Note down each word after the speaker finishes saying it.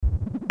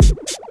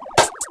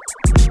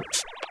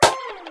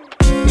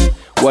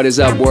What is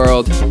up,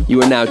 world?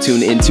 You are now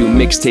tuned into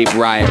Mixtape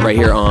Riot right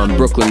here on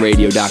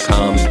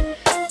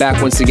BrooklynRadio.com. Back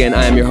once again,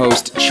 I am your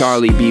host,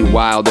 Charlie B.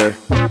 Wilder,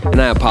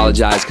 and I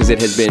apologize because it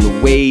has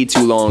been way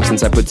too long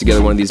since I put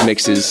together one of these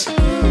mixes.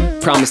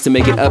 Promise to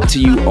make it up to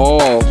you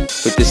all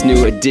with this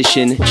new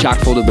edition, chock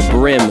full to the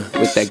brim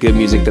with that good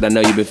music that I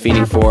know you've been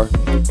fiending for.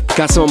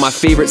 Got some of my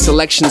favorite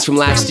selections from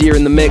last year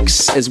in the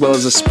mix, as well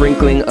as a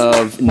sprinkling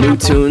of new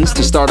tunes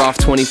to start off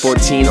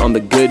 2014 on the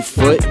good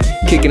foot.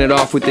 Kicking it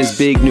off with this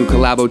big new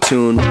collabo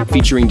tune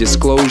featuring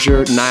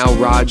Disclosure, Nile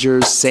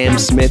Rodgers, Sam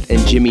Smith, and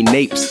Jimmy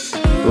Napes.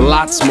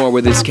 Lots more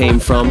where this came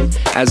from.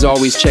 As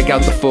always, check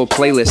out the full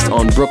playlist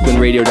on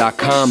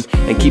BrooklynRadio.com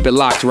and keep it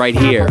locked right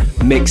here.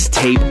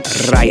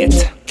 Mixtape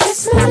Riot.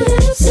 Kiss my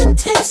lips and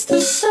taste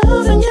the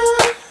souvenir.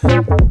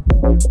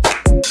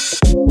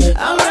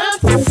 I'll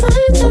wrap the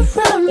flames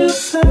around your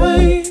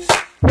face.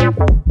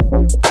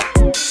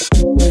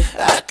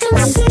 I can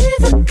see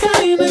the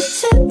kind of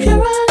tip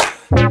you're on.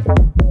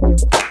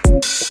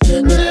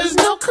 There's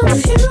no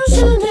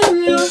confusion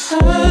in your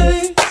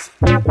eyes.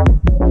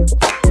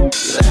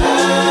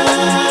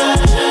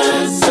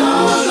 Let's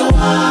all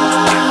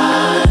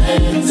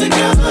unwind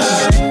together.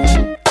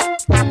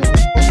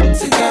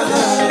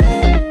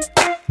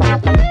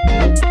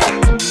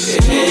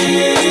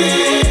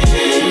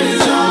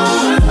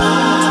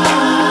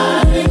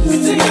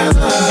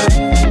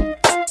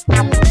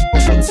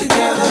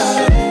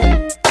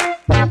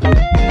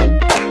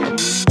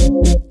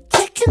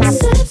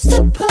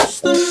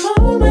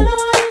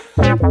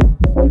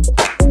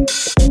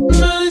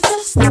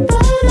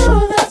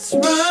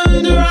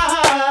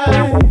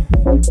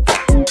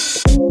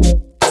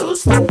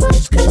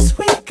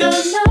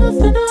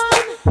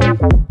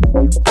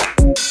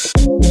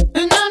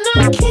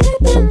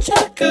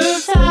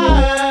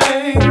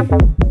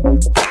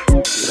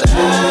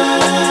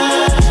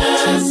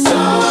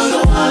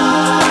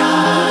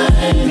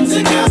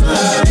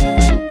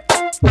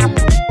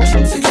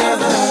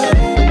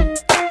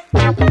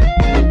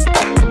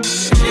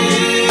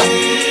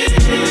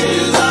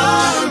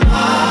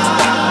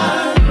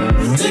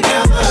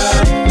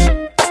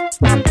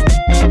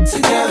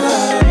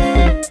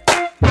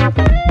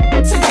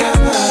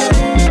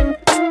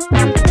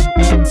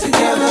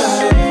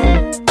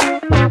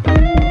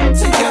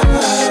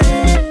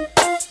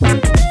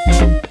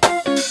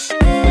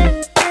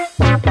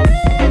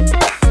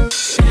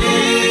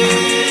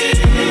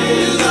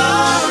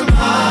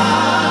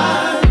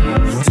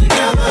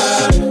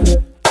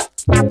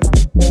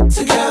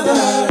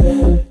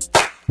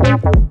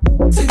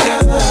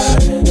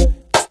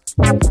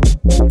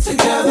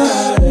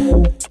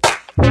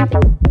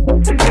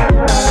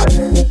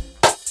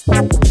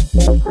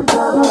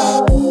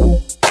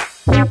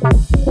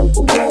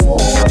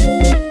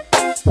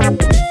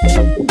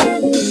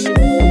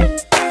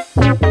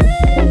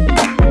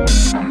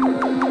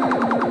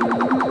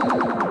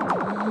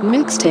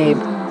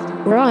 Mixtape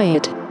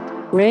Riot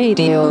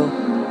Radio.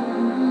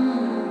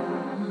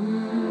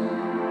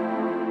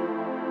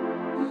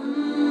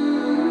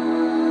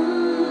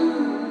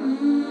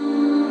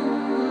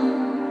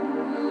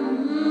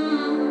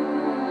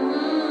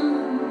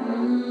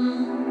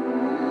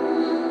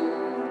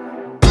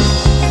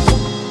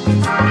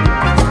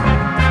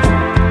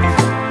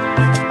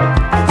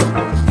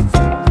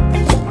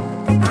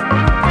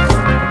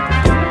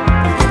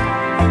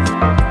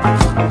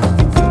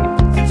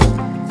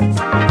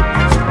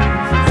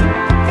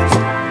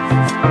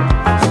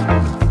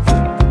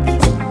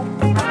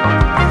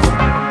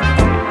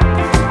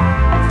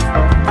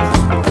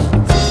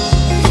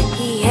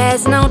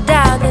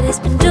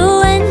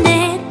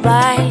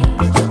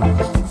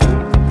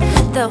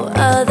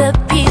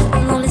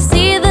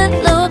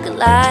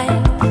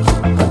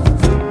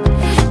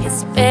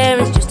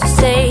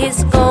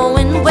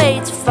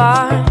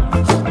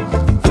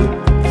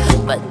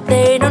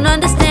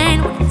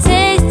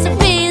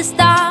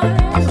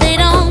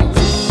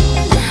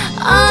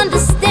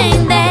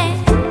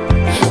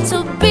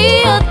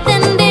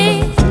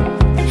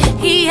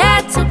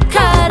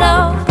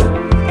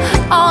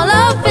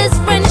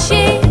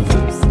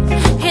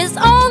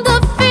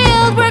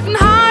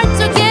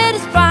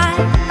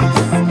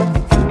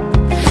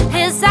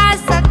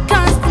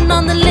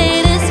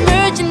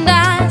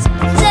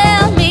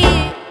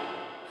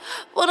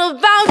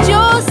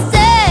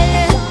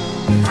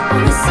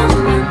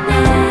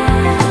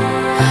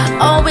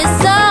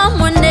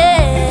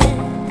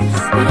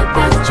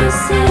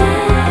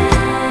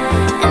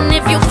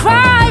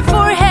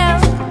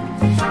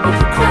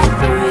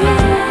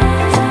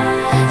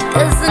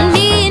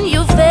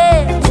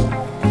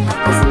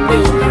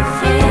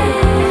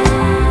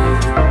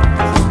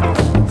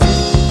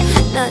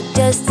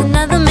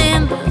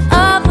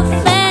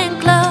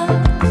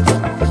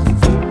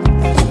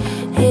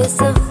 His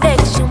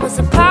affection was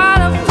a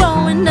part of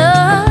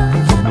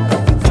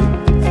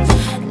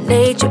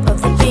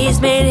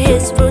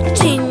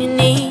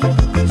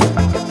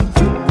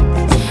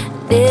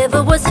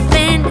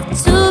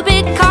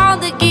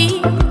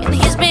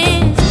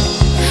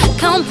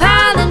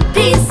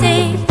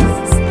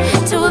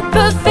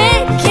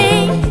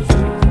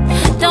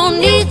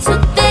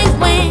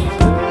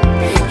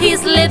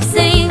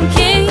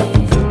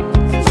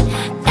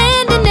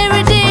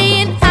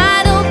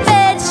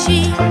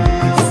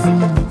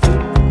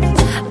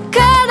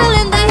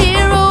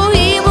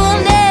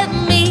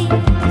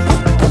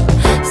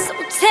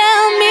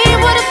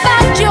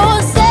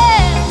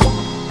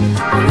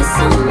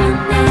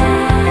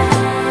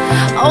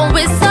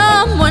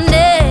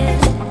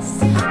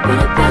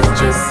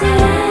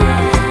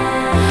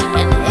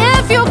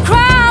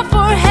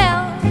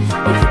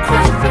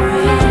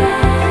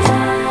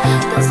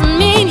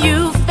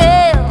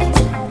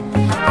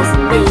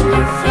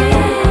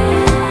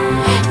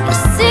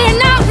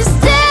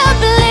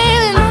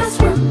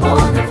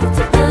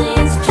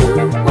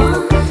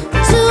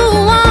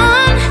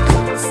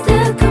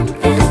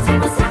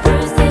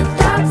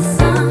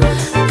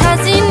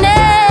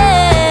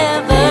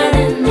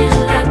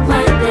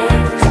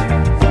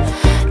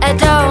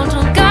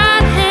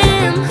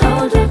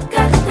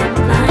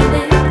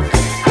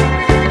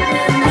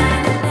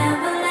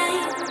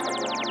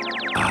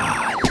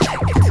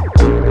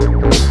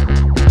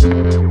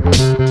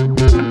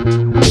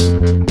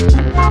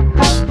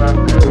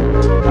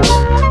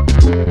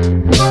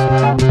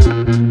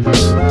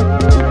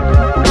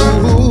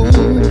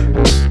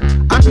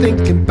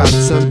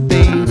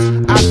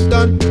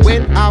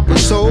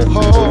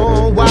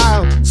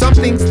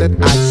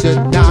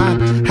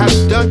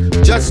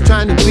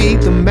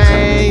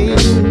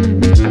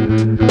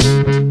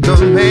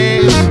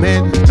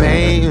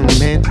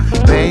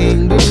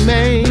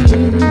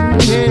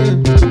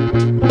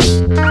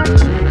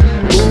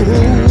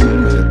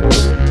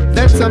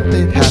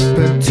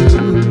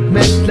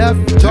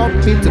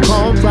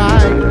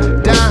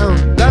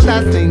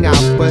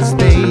but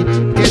stay.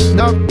 Get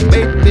up,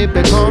 baby,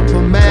 become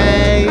for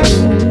me.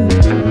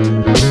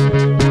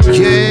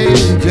 Yeah,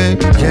 yeah,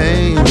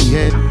 yeah,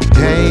 yeah,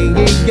 yeah,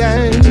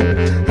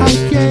 yeah. Oh,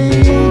 yeah,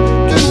 yeah,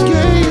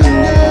 yeah,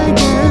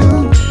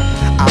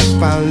 yeah. I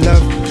found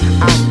love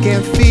I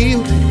can feel.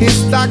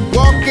 It's like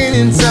walking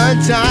in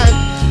sunshine.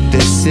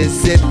 This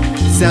is it,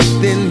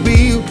 something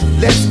real.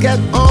 Let's get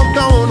on,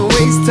 don't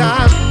waste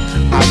time.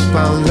 I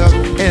found love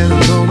and I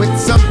know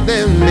it's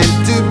something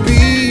meant to be.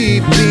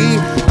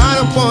 I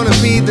don't wanna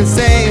be the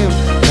same,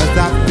 cause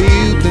I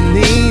feel the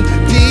need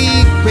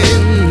deep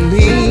in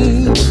me.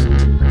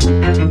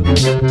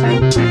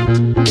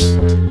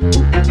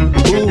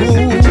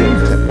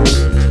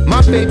 Ooh,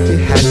 my baby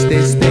has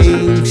this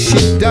thing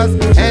she does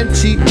and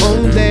she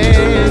owns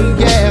it,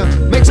 yeah.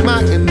 Makes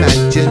my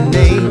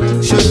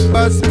imagination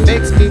buzz,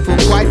 makes me feel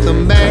quite the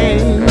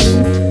man.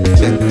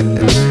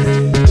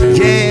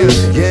 Yeah,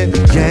 yeah,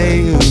 yeah,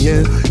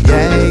 yeah,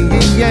 yeah,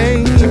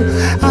 yeah.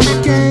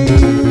 Okay,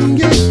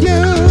 yeah,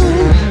 yeah.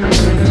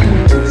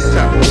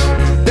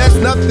 There's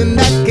nothing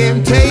that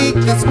can take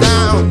us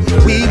down.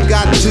 We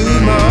got too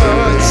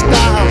much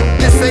style.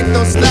 This ain't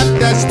no slap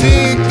that's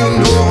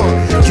sticking on.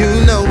 You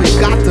know we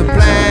got to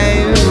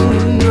plan.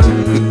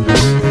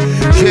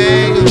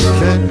 Yeah,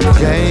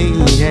 yeah,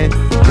 yeah, yeah,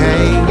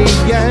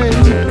 yeah,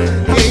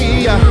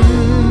 yeah,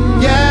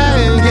 yeah,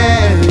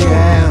 yeah,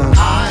 yeah.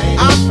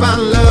 I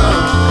found love,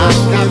 I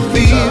can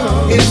feel.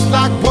 It's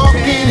like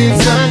walking in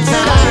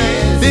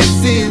sunshine. This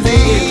is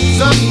it,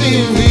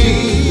 something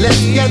real.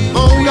 Let's get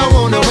on, don't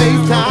wanna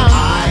waste time.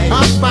 I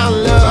found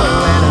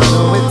love, and I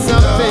know it's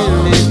something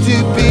meant to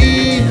be.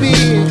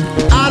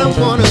 I don't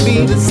wanna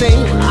be the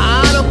same.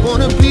 I don't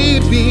wanna be,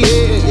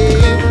 yeah,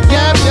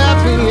 yeah,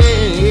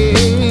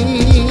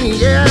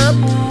 yeah.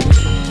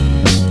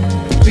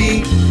 Be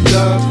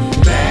the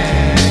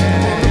man.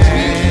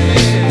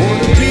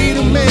 Wanna be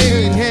the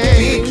man, yeah.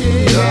 Be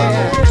the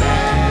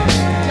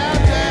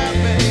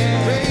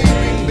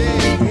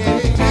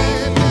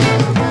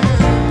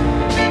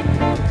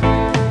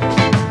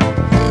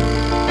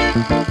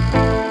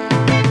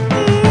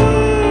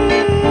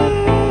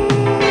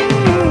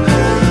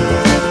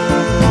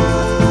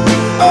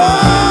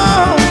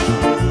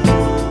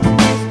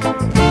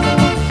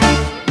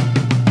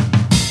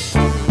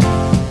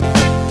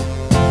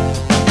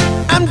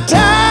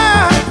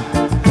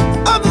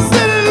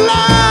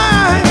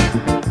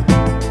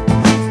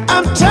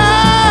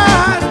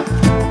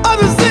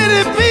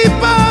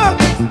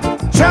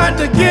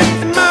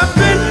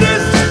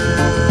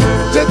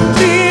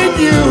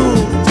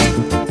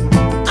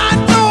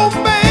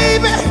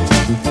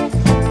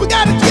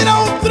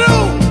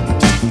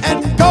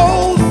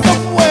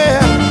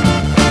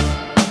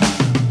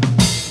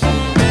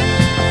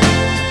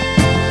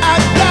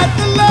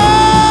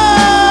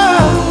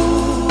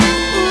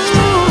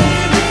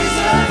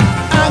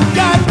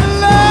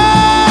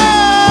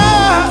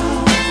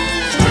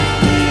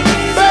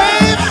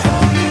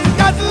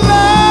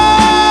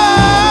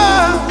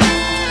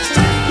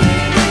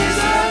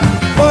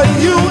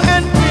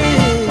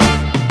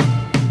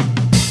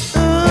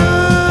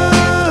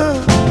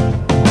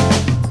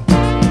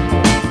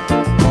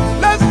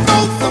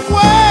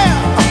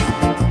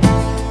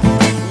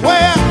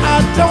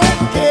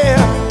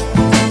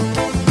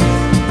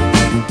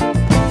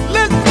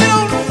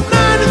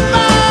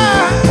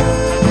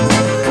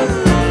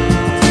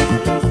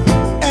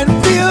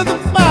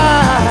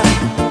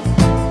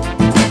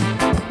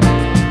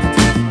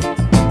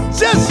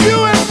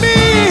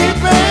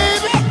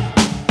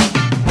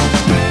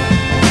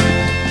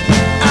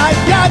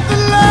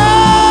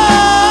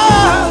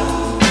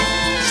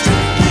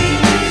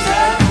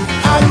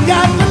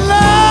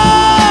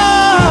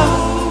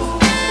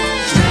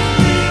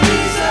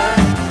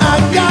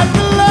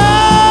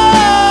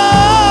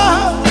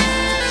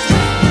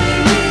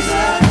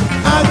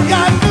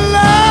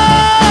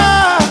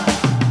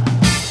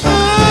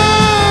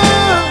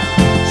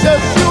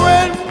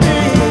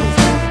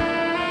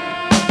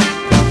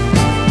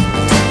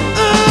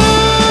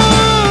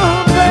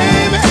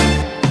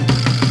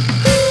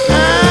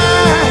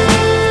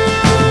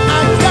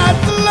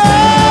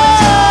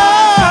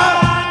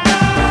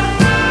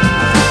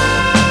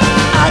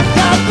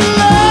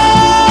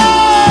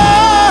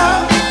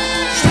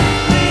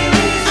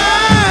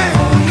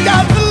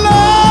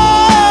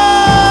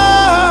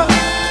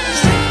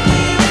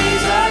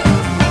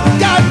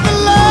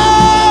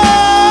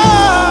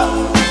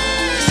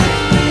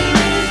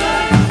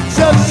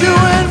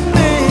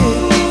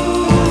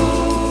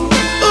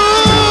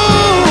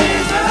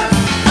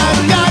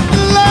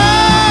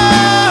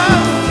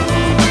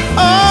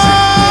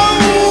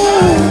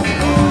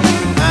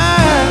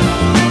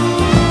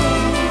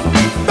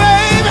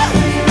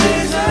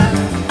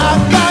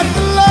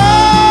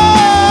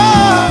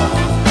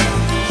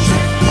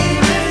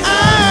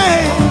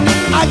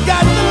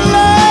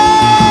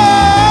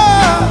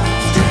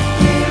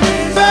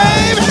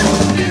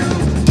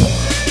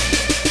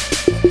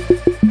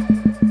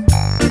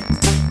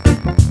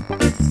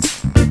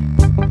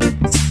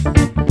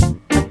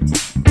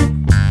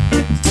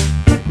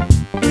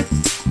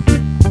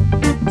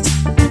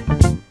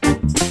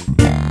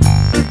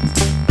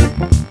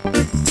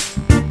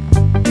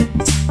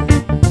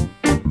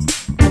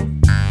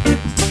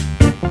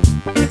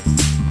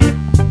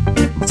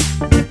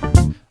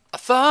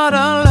thought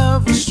our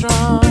love was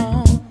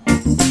strong,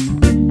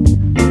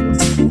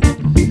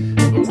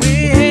 but we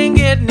ain't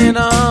getting it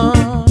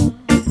on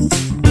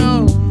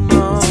no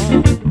more.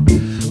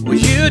 Well,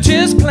 you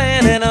just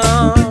planning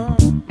on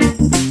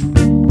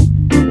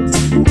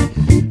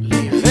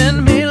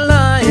leaving me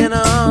lying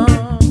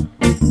on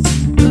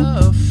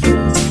the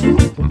floor.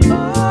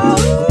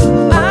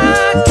 Oh,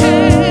 I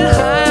can't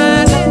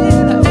hide it,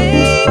 I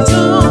ain't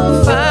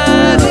gonna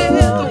fight it,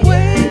 the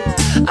way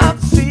I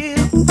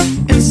feel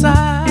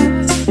inside.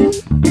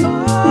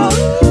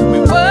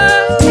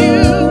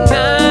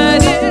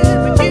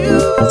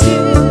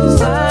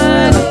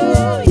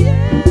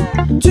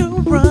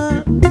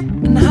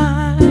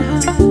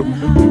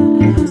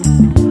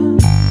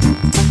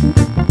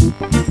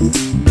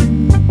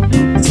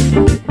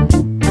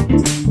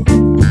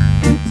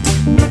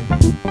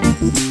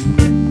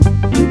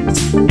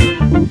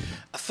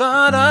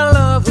 Thought our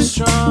love was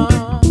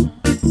strong,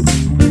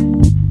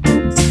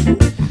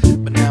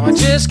 but now I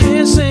just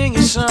can't sing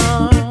your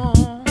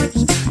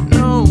songs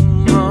no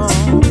more.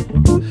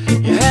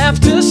 You have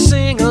to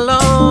sing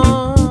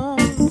along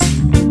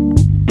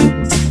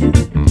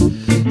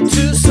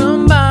to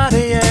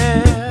somebody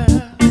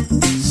else's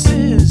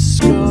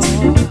score.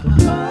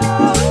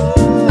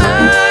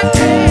 I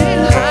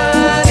can't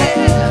hide it,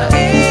 I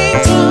ain't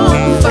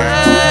gonna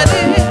fight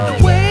it, the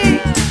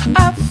way I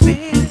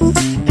feel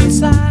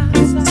inside.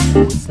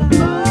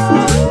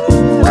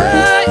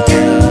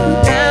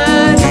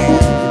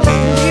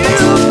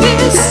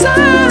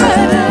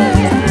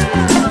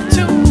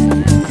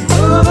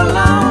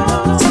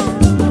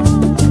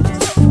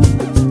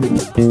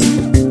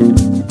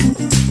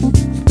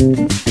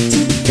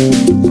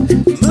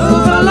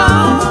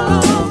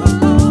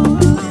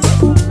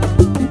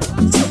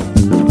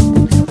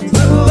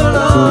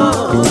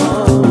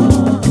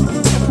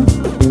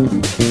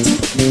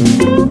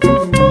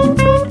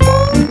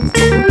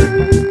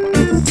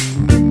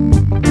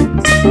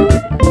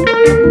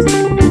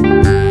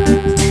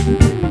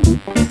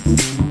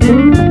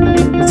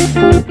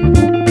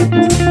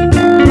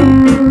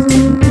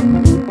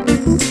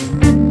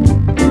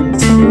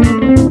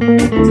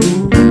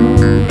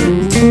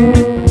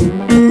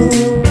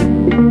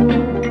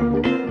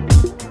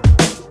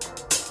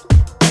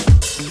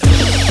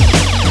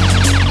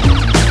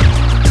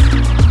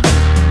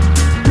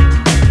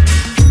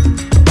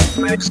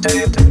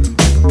 Mixtape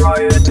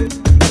Riot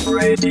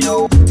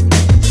Radio.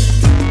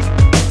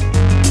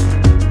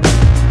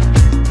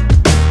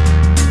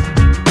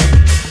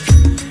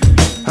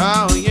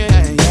 Oh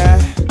yeah, yeah.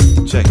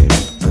 Check it.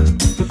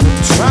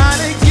 Try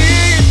to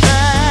get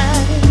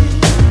back.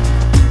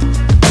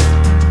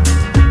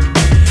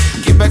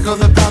 Get back all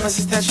the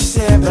promises that you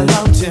said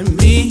belong to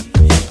me.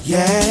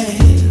 Yeah,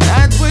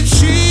 that's what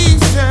she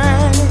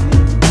said.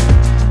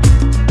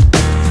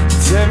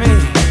 Tell me,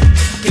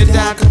 did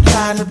I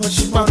comply to what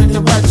she wanted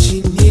and what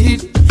she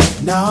needed?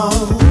 No,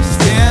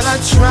 still I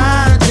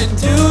tried to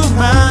do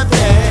my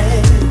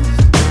best.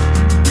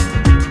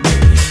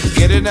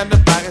 Get it out the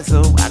pocket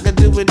so I could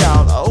do it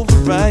all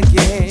over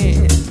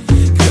again.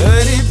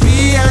 Could it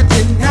be I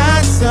did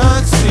not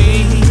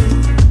succeed?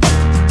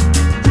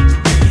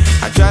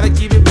 I try to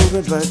keep it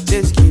moving, but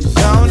this keeps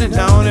on and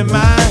on in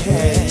my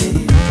head.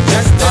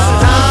 Just as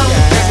long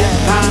as you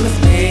promise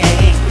me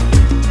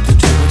to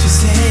do what you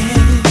said.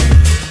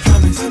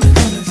 Promise, promise,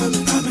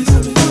 promise, promise,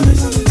 promise,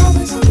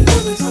 promise,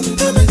 promise,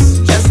 promise.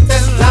 Just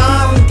as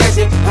long as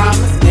you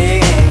promise me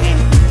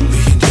we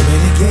can do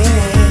it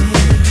again.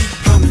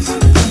 Promise,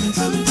 promise,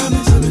 promise,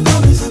 promise,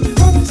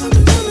 promise,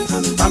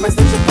 promise, promise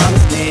that you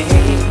promise me.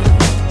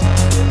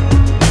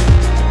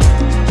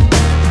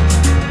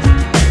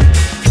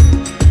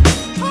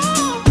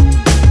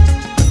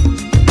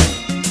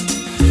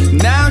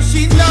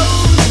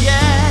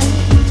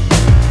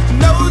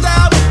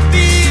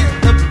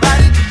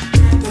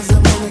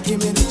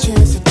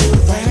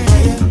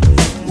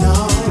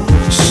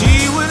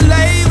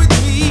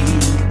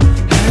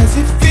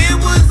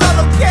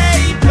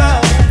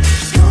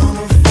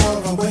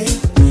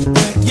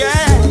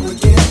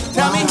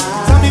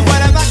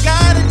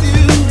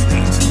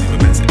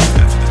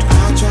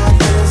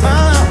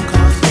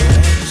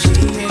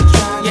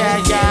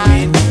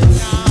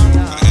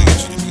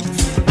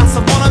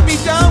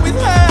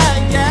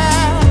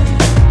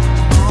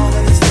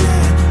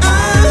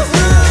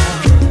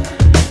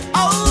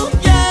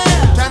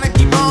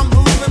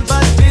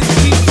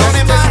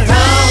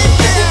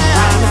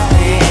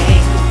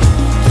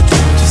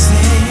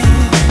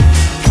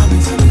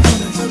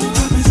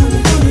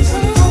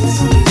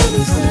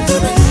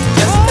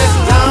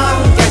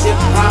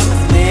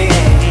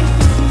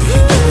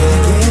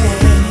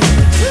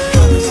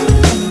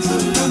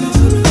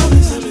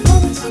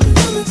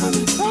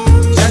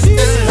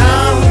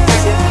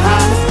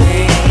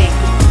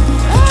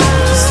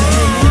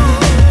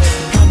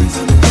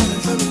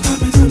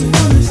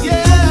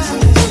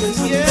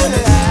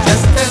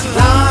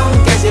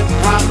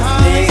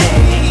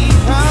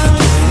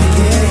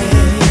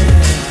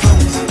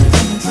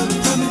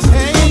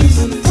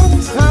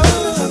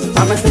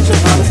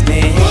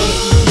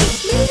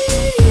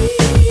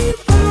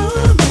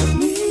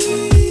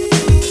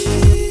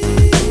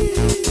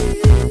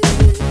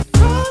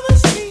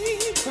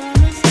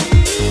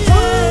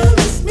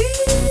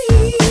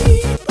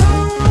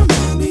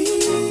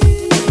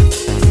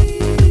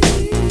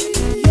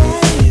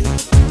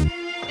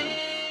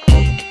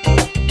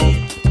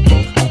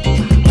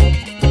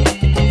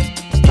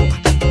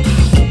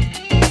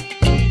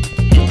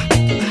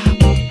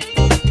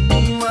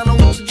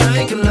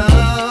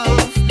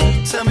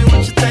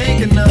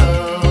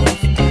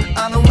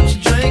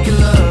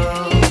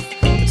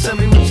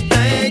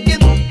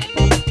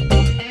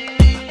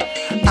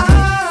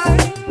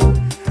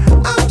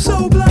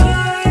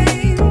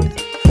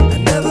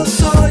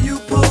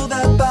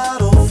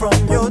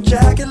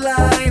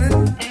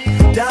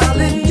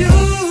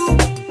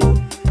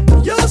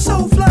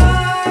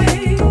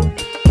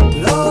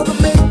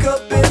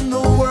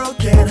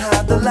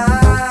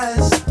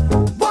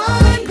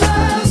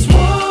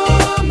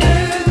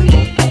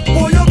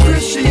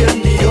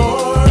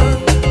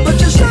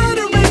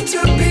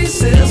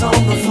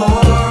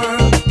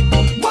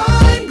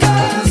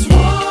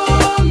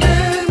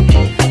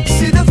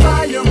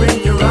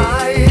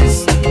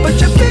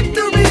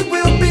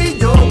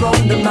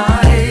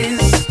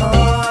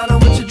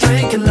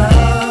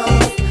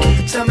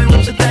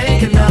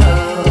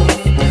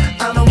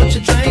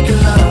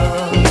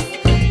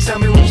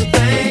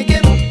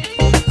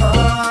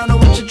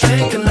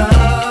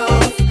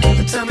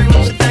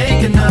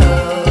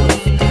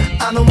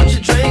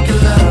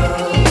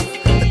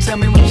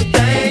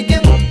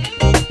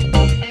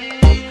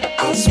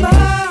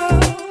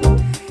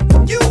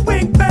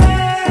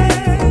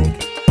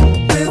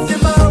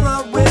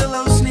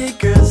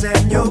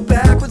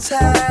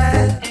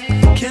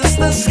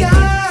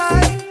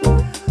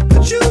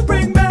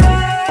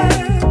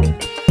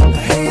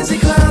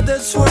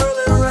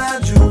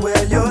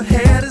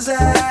 is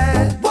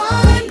at.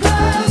 Wine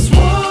glass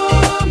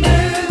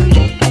woman,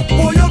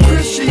 or your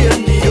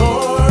Christian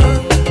Dior,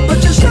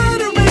 but you're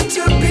shattering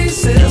to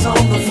pieces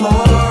on the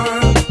floor.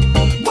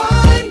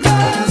 Wine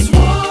glass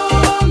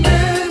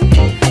woman,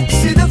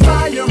 see the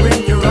fire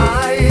in your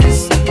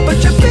eyes, but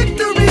your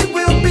victory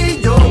will be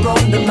your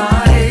own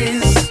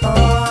demise. Oh,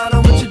 I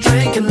know what you're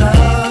drinking,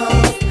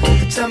 love.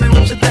 Tell me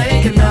what you're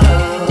thinking of.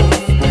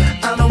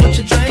 I know what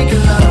you're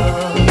drinking,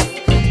 love.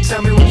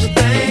 Tell me what you're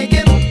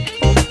thinking.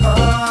 Oh,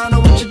 I know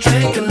what you're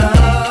drinking,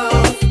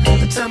 love.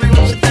 Tell me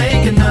what you're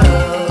thinking of.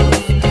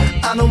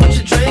 I know what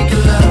you're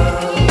drinking,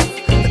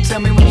 love. Tell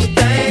me what you're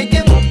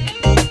thinking.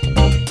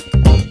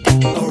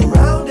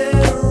 Around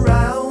and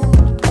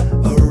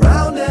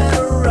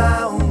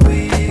around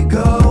we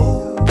go.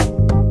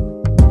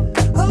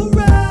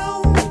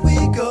 Around we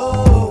go.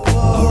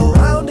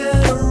 Around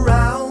and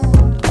around.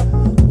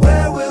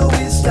 Where will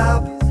we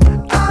stop?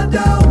 I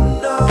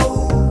don't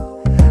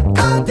know. I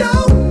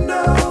don't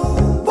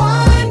know.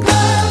 Wine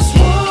glass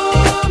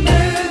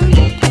woman,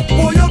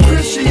 or your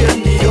Christian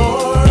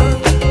Dior,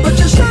 but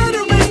you're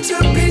shattering to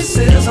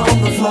pieces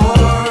on the floor.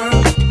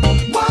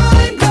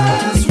 Wine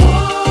glass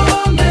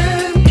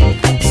woman,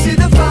 see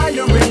the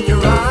fire in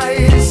your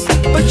eyes,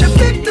 but your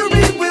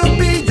victory will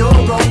be your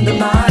own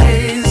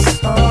demise.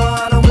 Oh,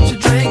 I know what you're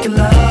drinking,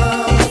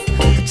 love.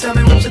 Tell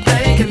me what you're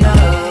thinking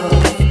of.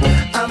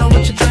 I know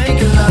what you're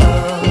drinking,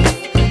 love.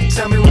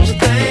 Tell me what you're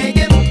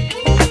thinking.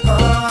 Oh,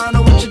 I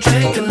know what you're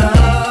drinking,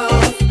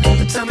 love.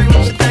 Tell me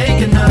what you're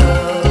thinking of.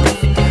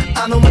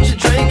 I know what you're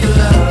drinking,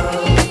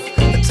 love.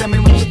 Tell me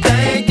what you're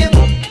thinking.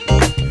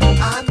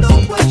 I know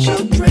what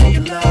you're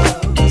drinking,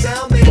 love.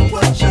 Tell me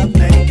what you're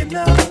thinking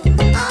of.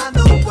 I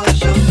know what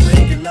you're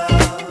drinking,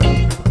 love.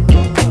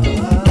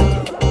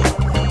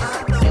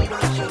 I know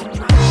what you're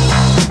drinking.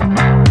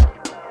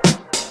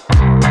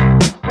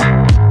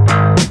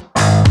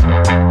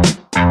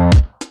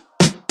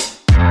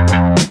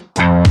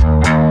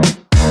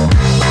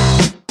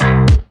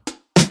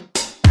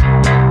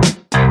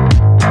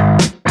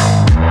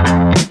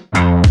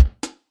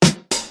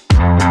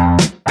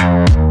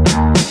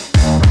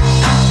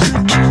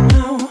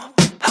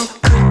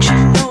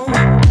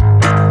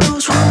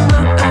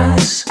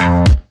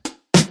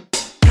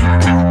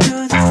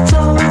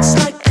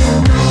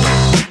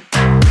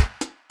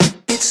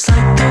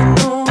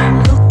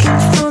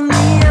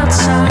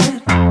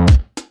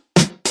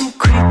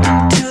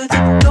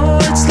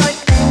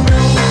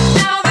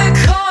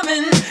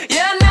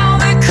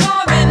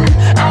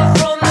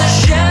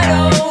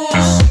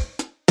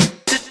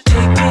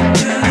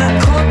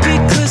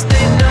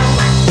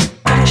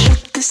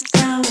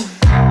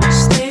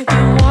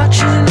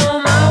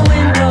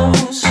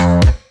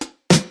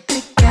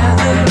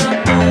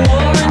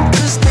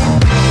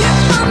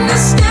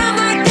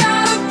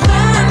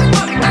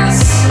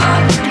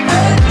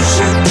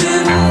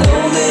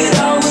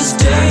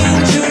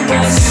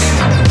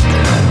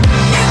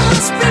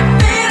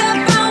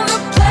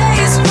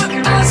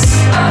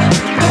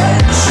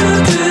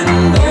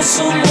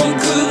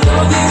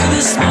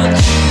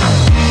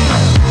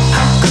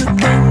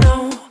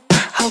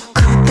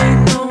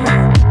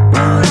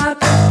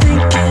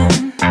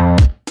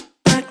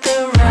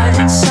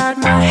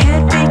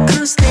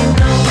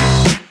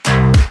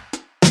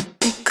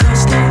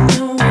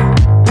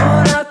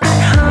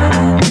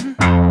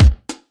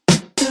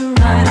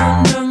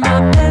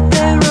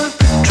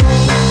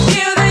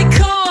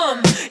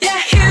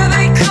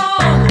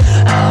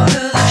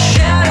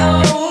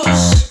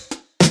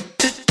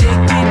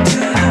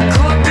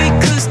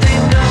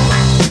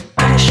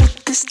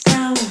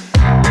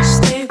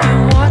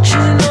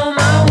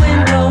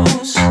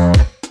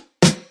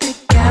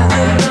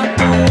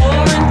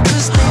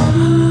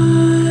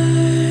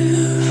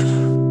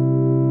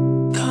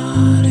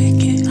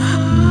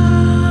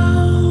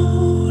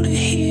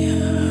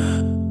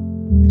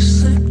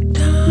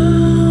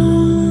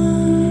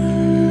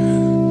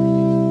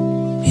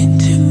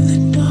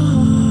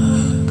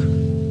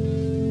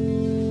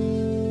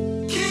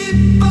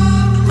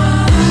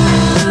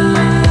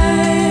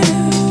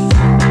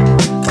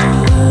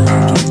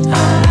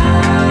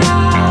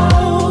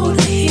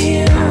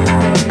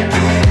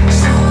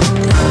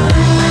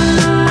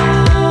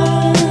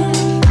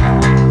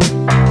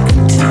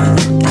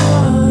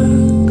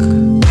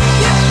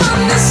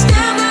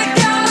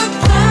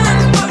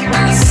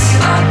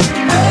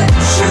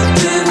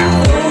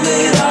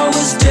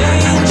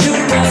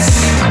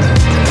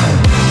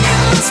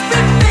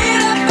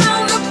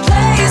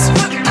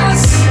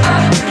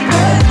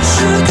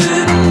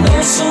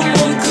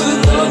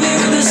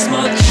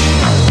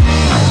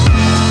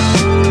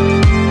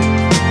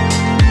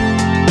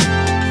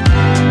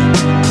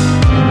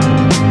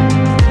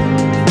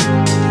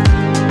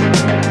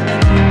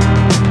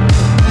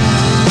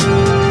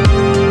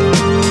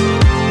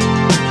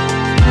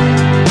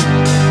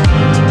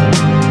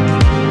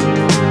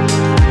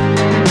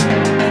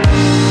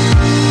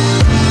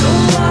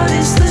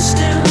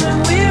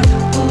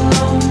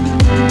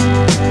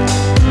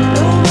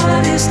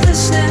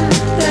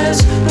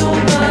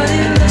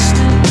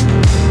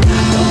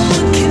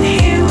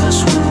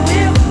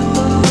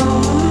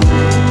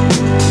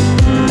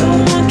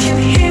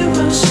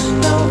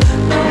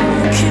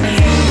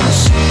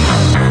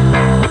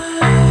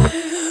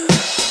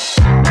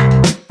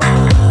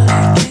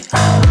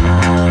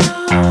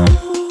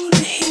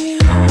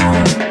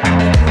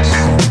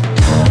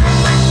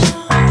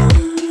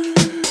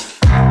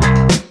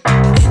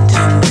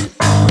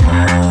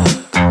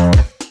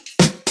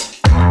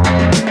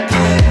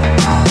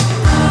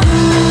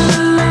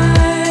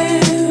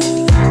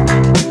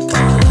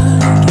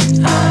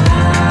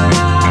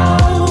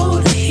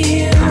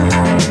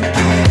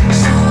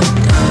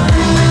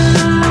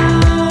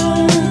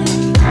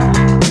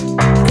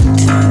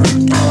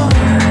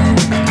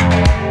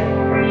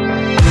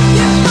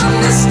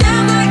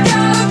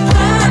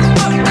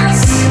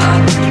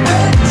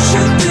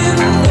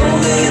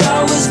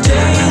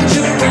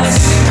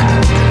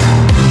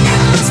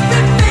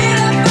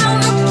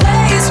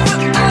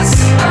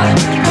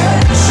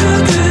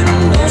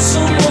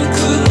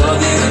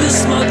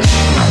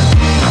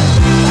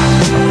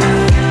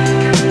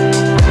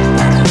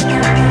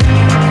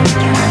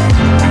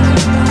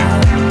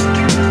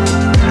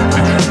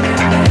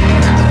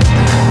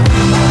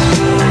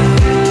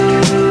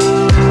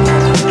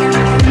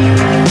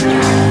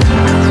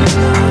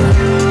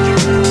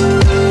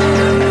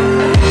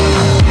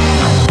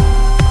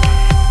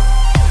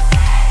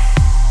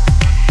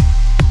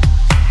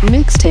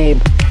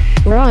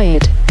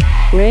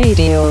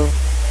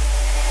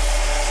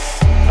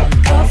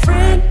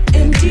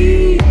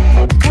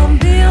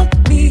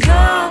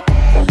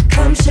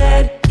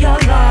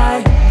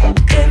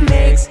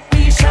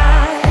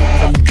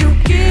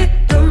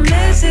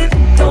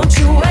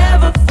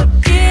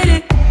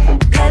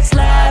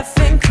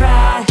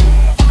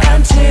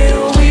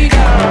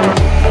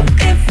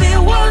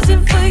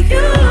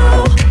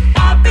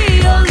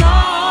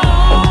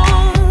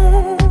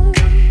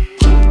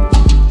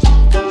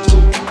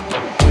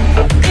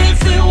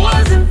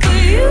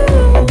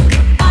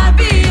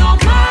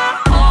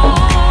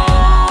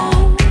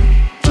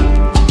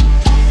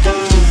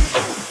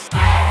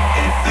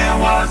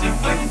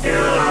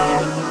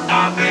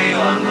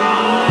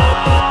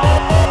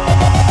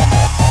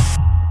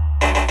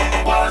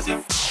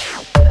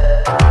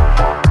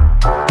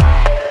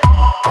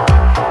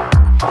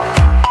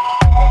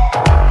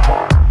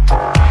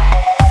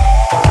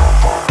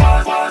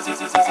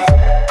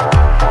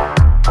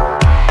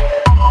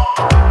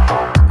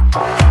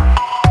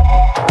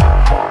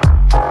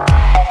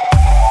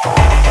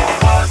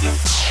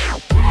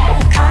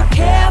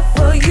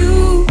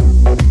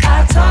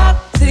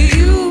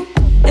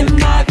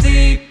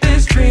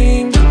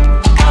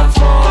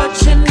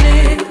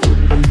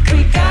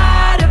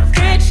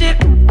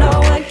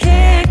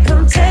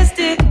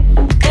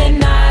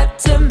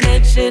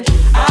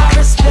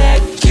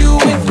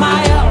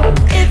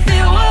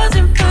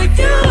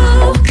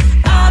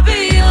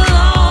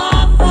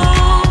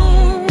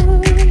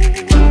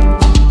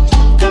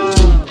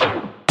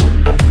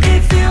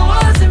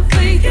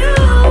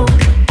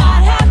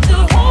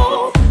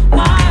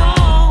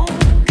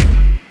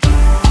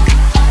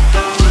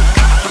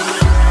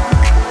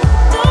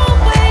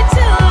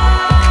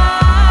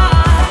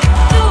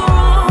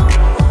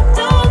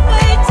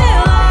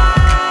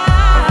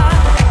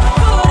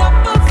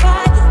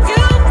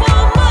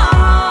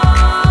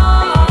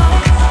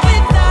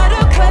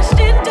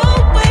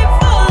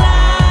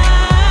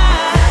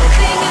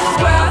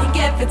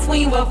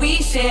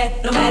 share.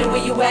 No matter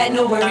where you at,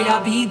 no worry,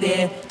 I'll be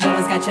there. No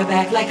one's got your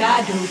back like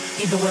I do.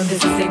 Even when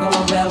business ain't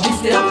going well, we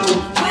still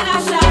cool. When I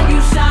shine,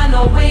 you shine,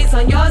 always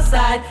on your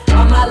side.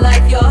 All my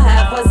life, you'll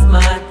have what's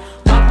mine.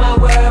 Mark my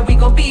word, we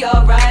gon' be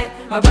alright.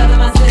 My brother,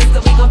 my sister,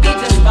 we gon' be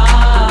just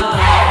fine.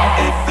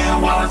 If it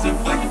wasn't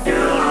for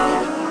you,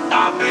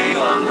 I'd be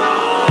alone.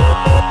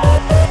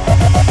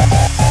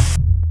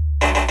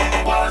 If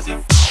it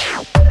wasn't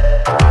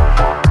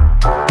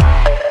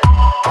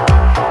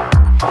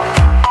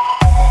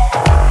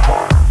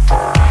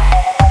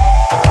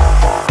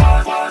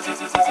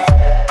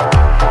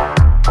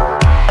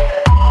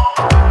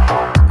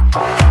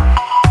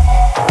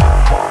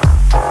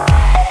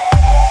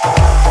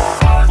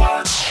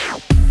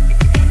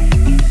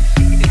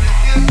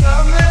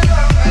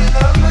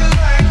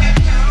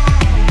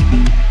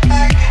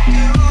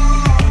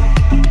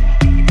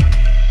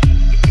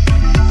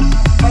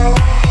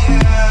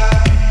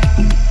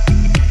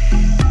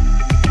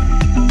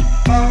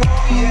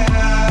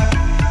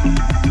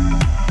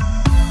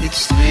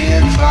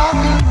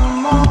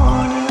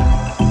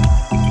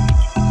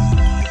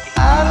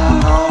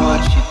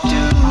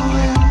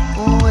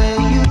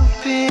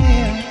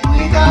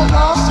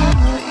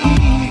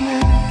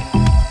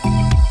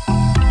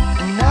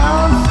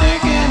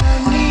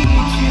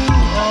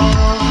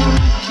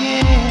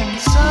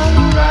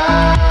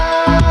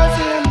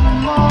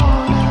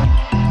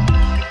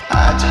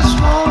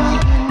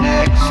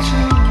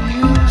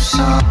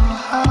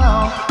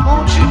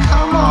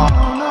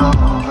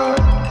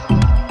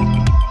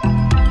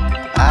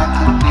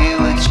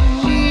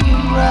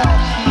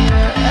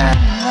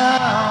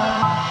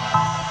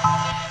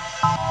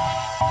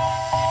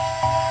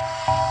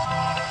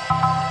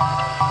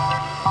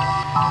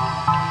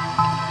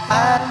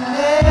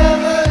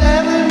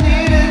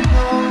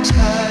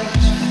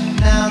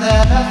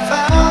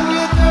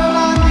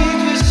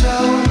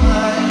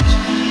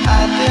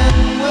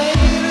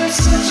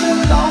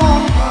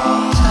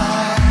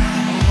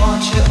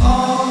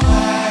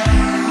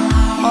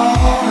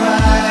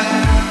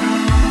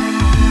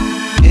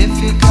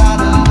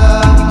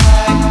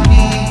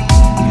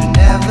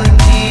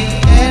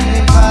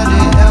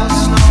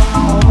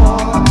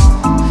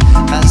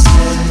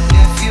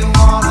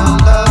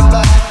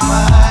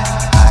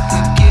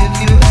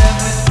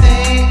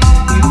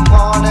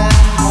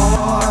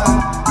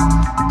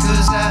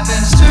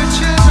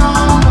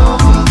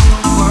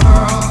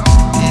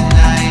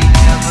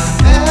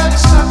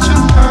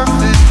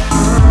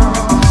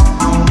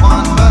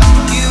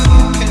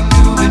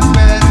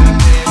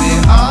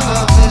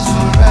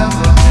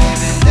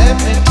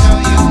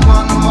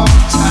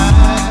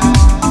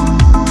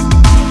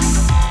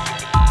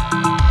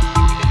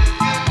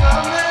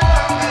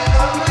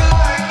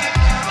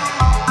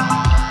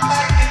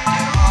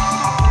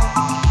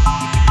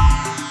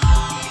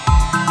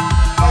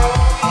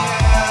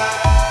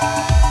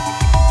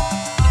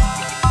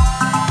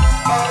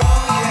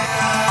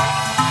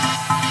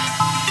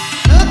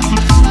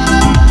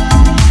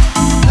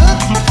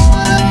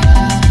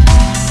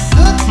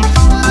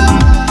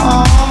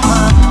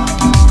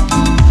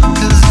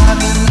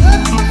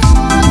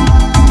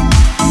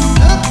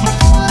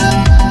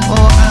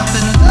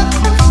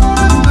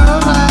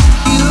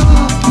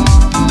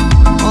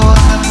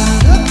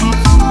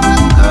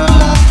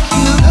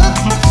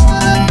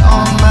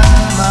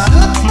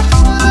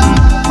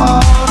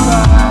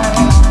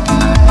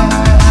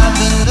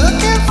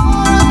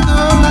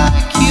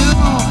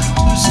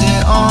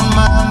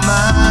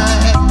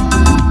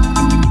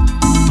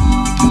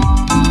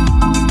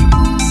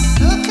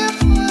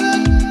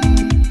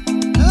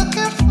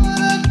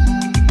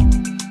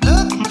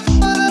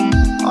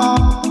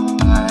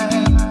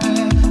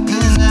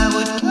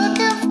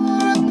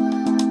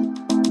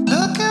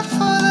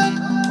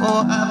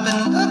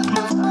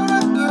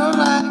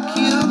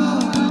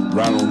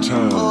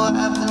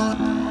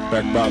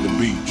back by the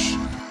beach.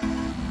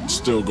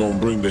 Still gonna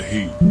bring the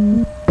heat.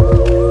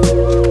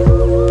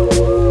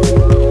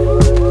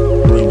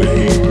 Bring the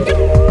heat.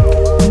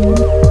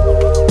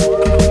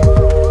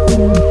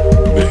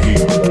 The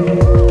heat.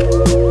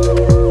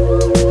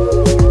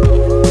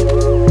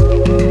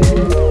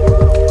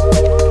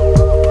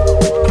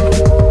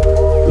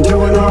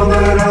 Doing all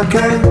that I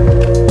can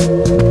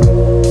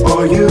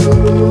for you.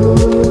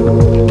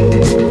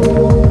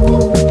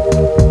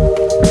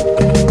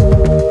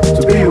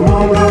 To be a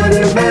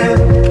warm-blooded man,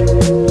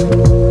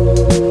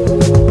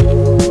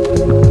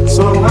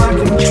 so I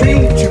can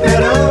treat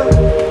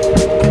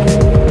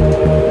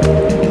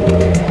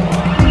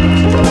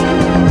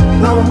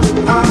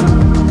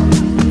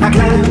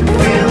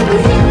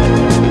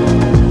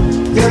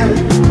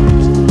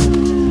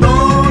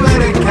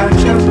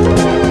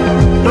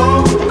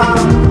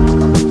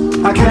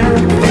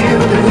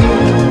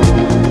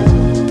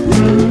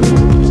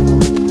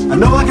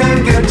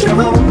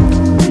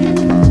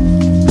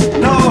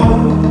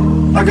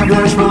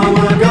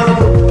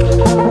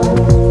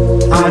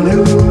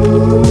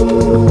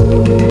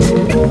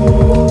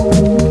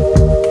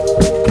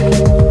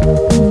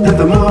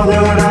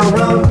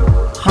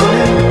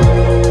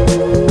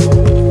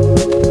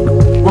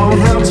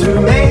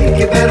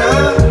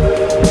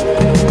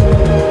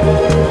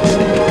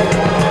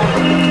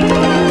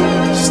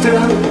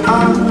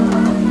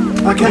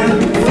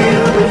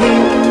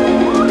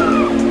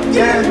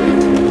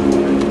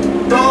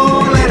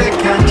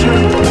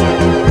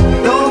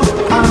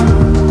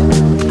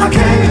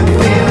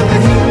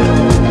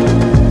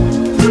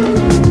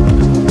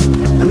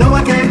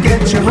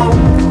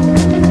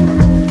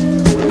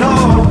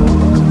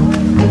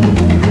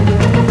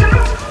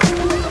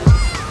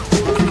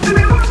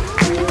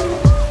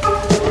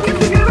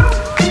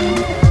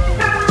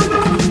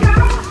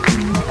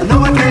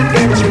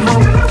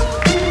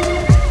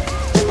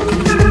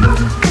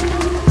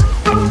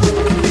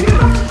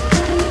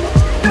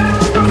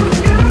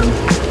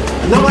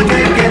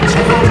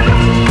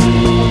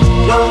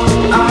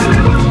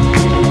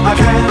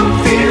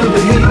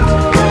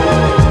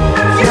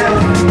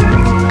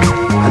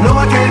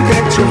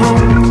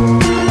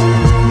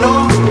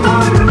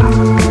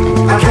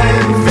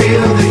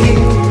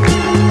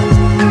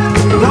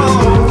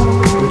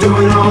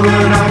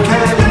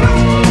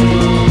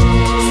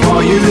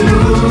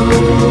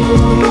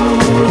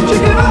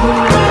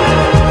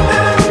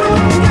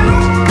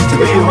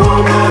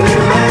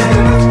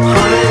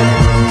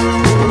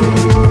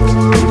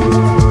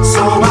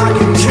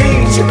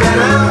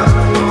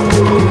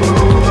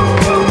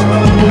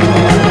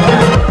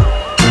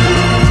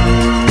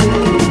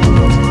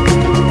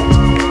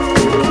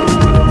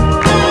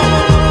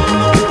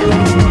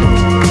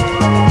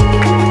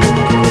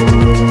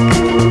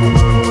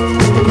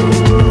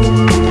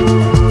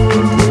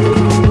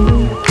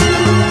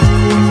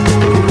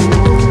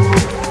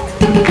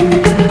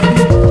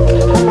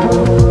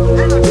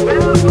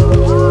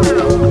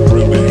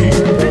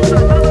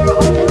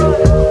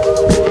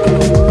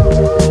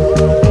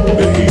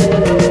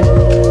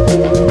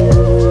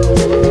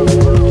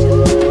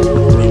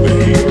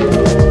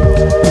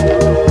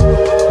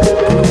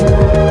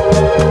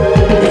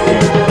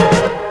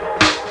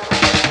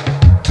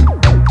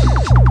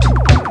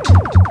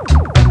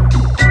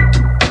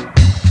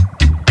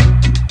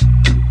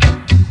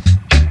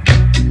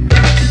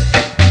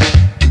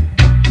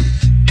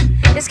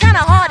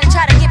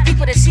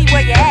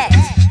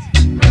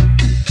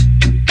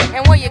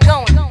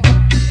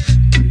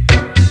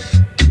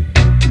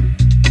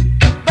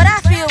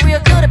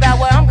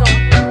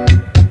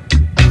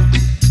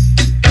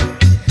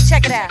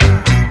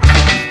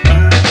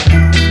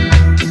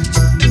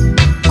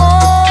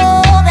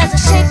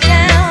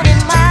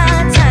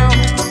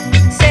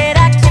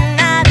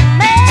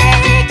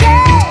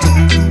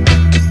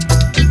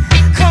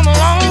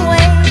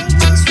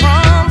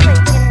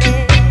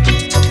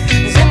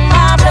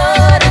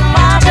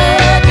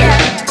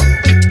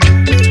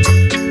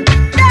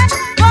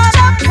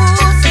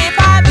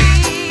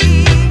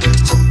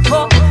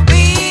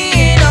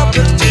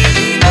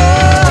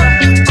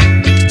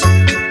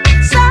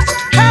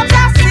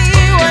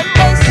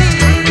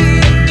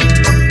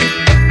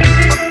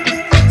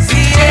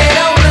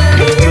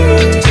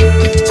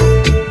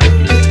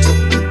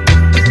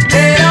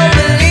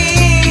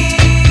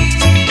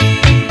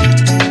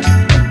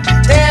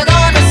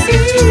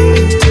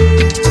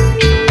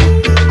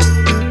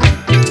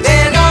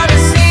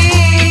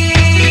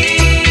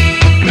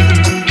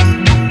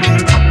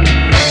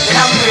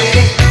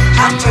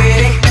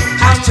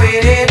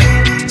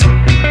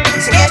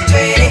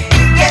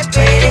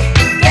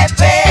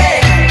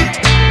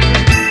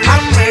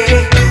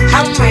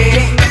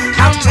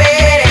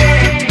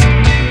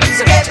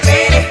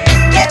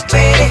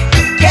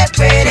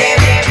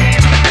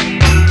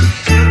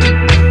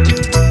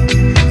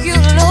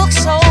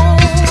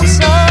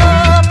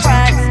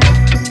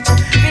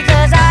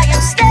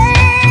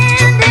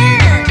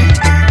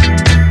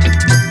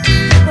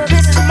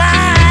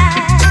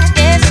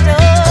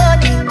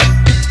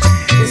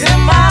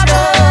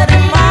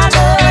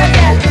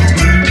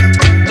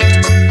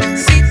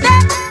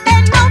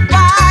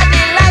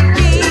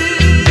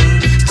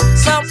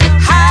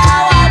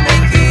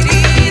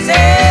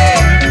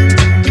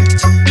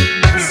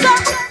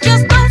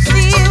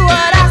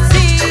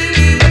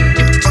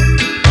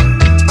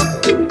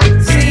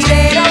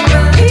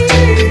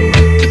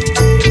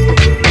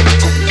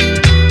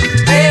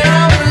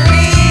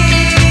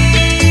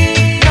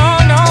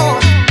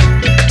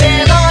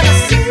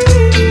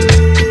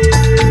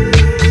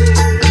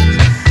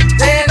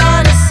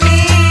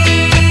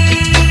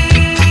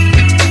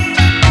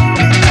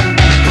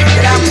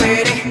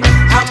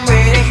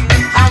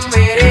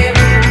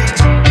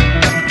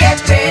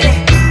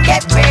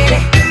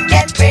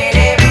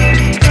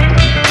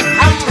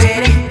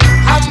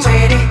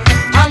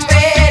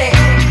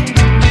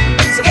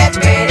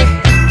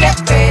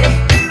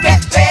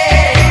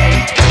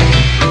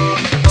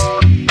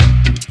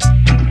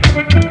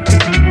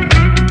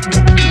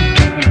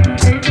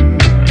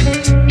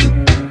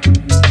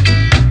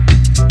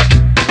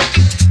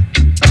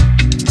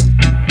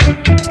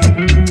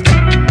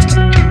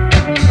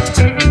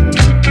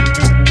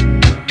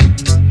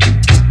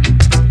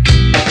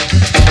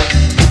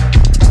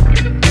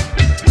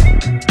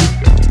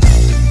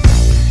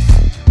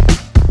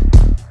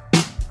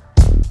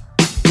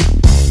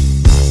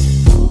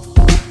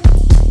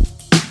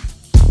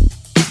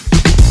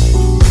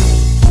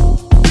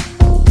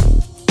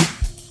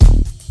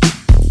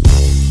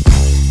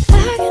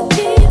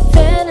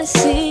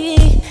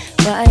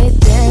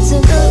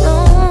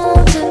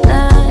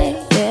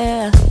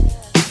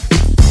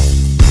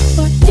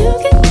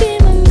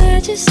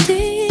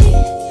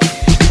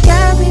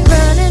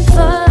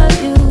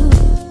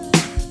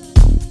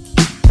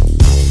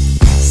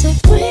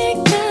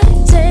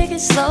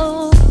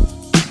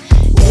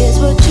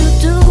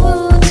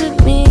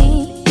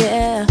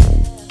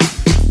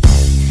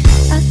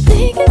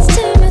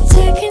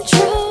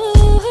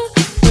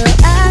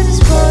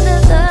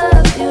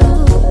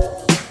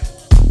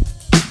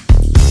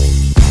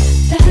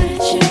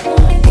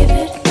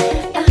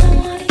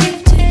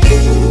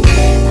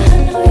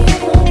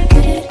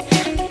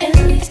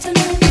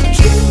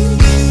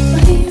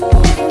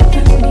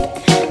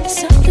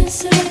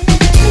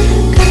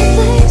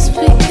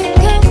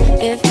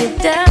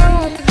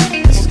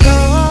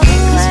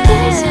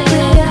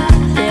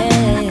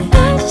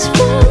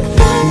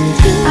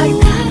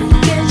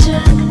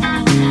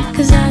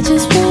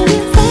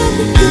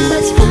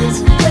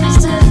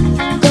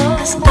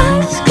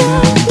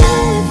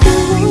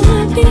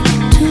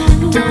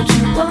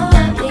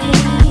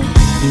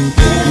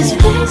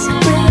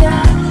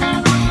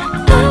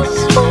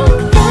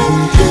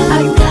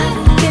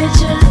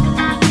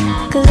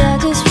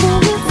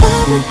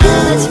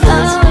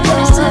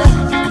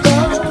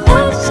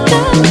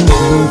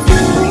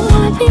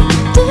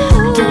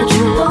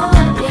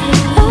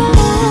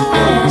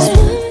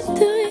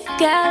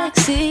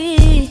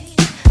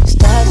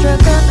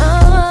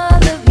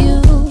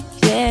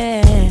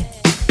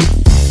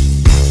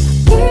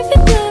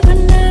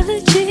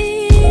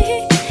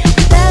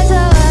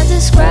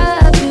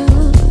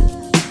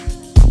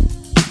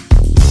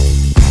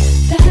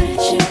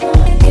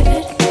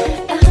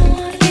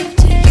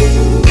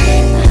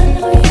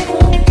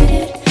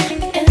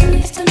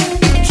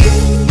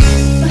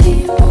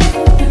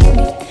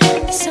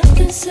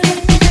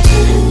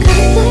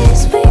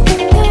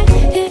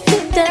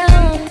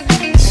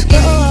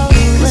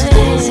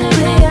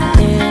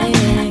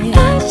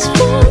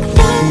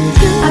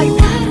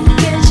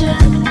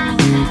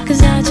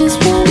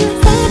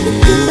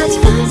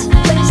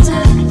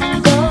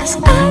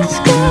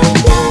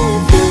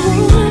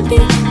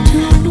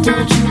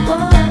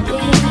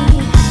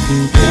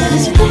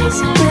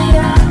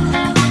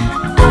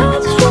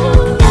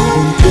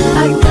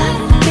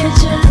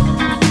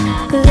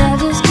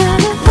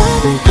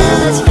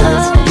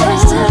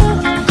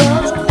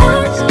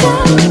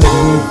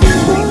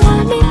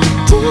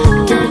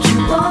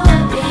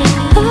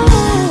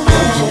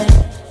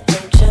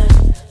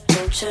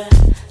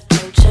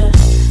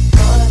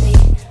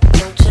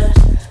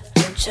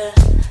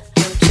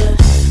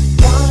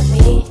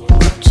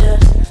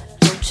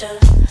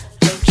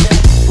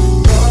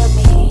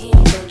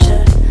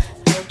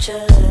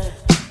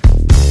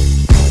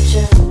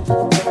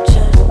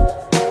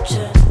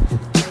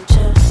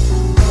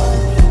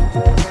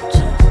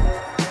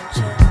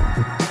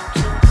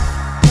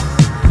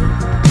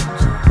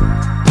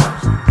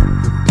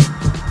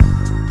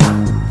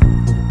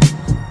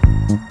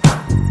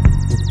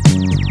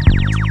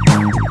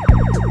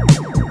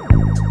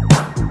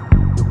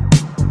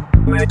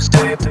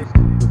Mixtape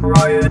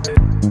Riot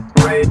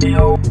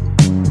Radio.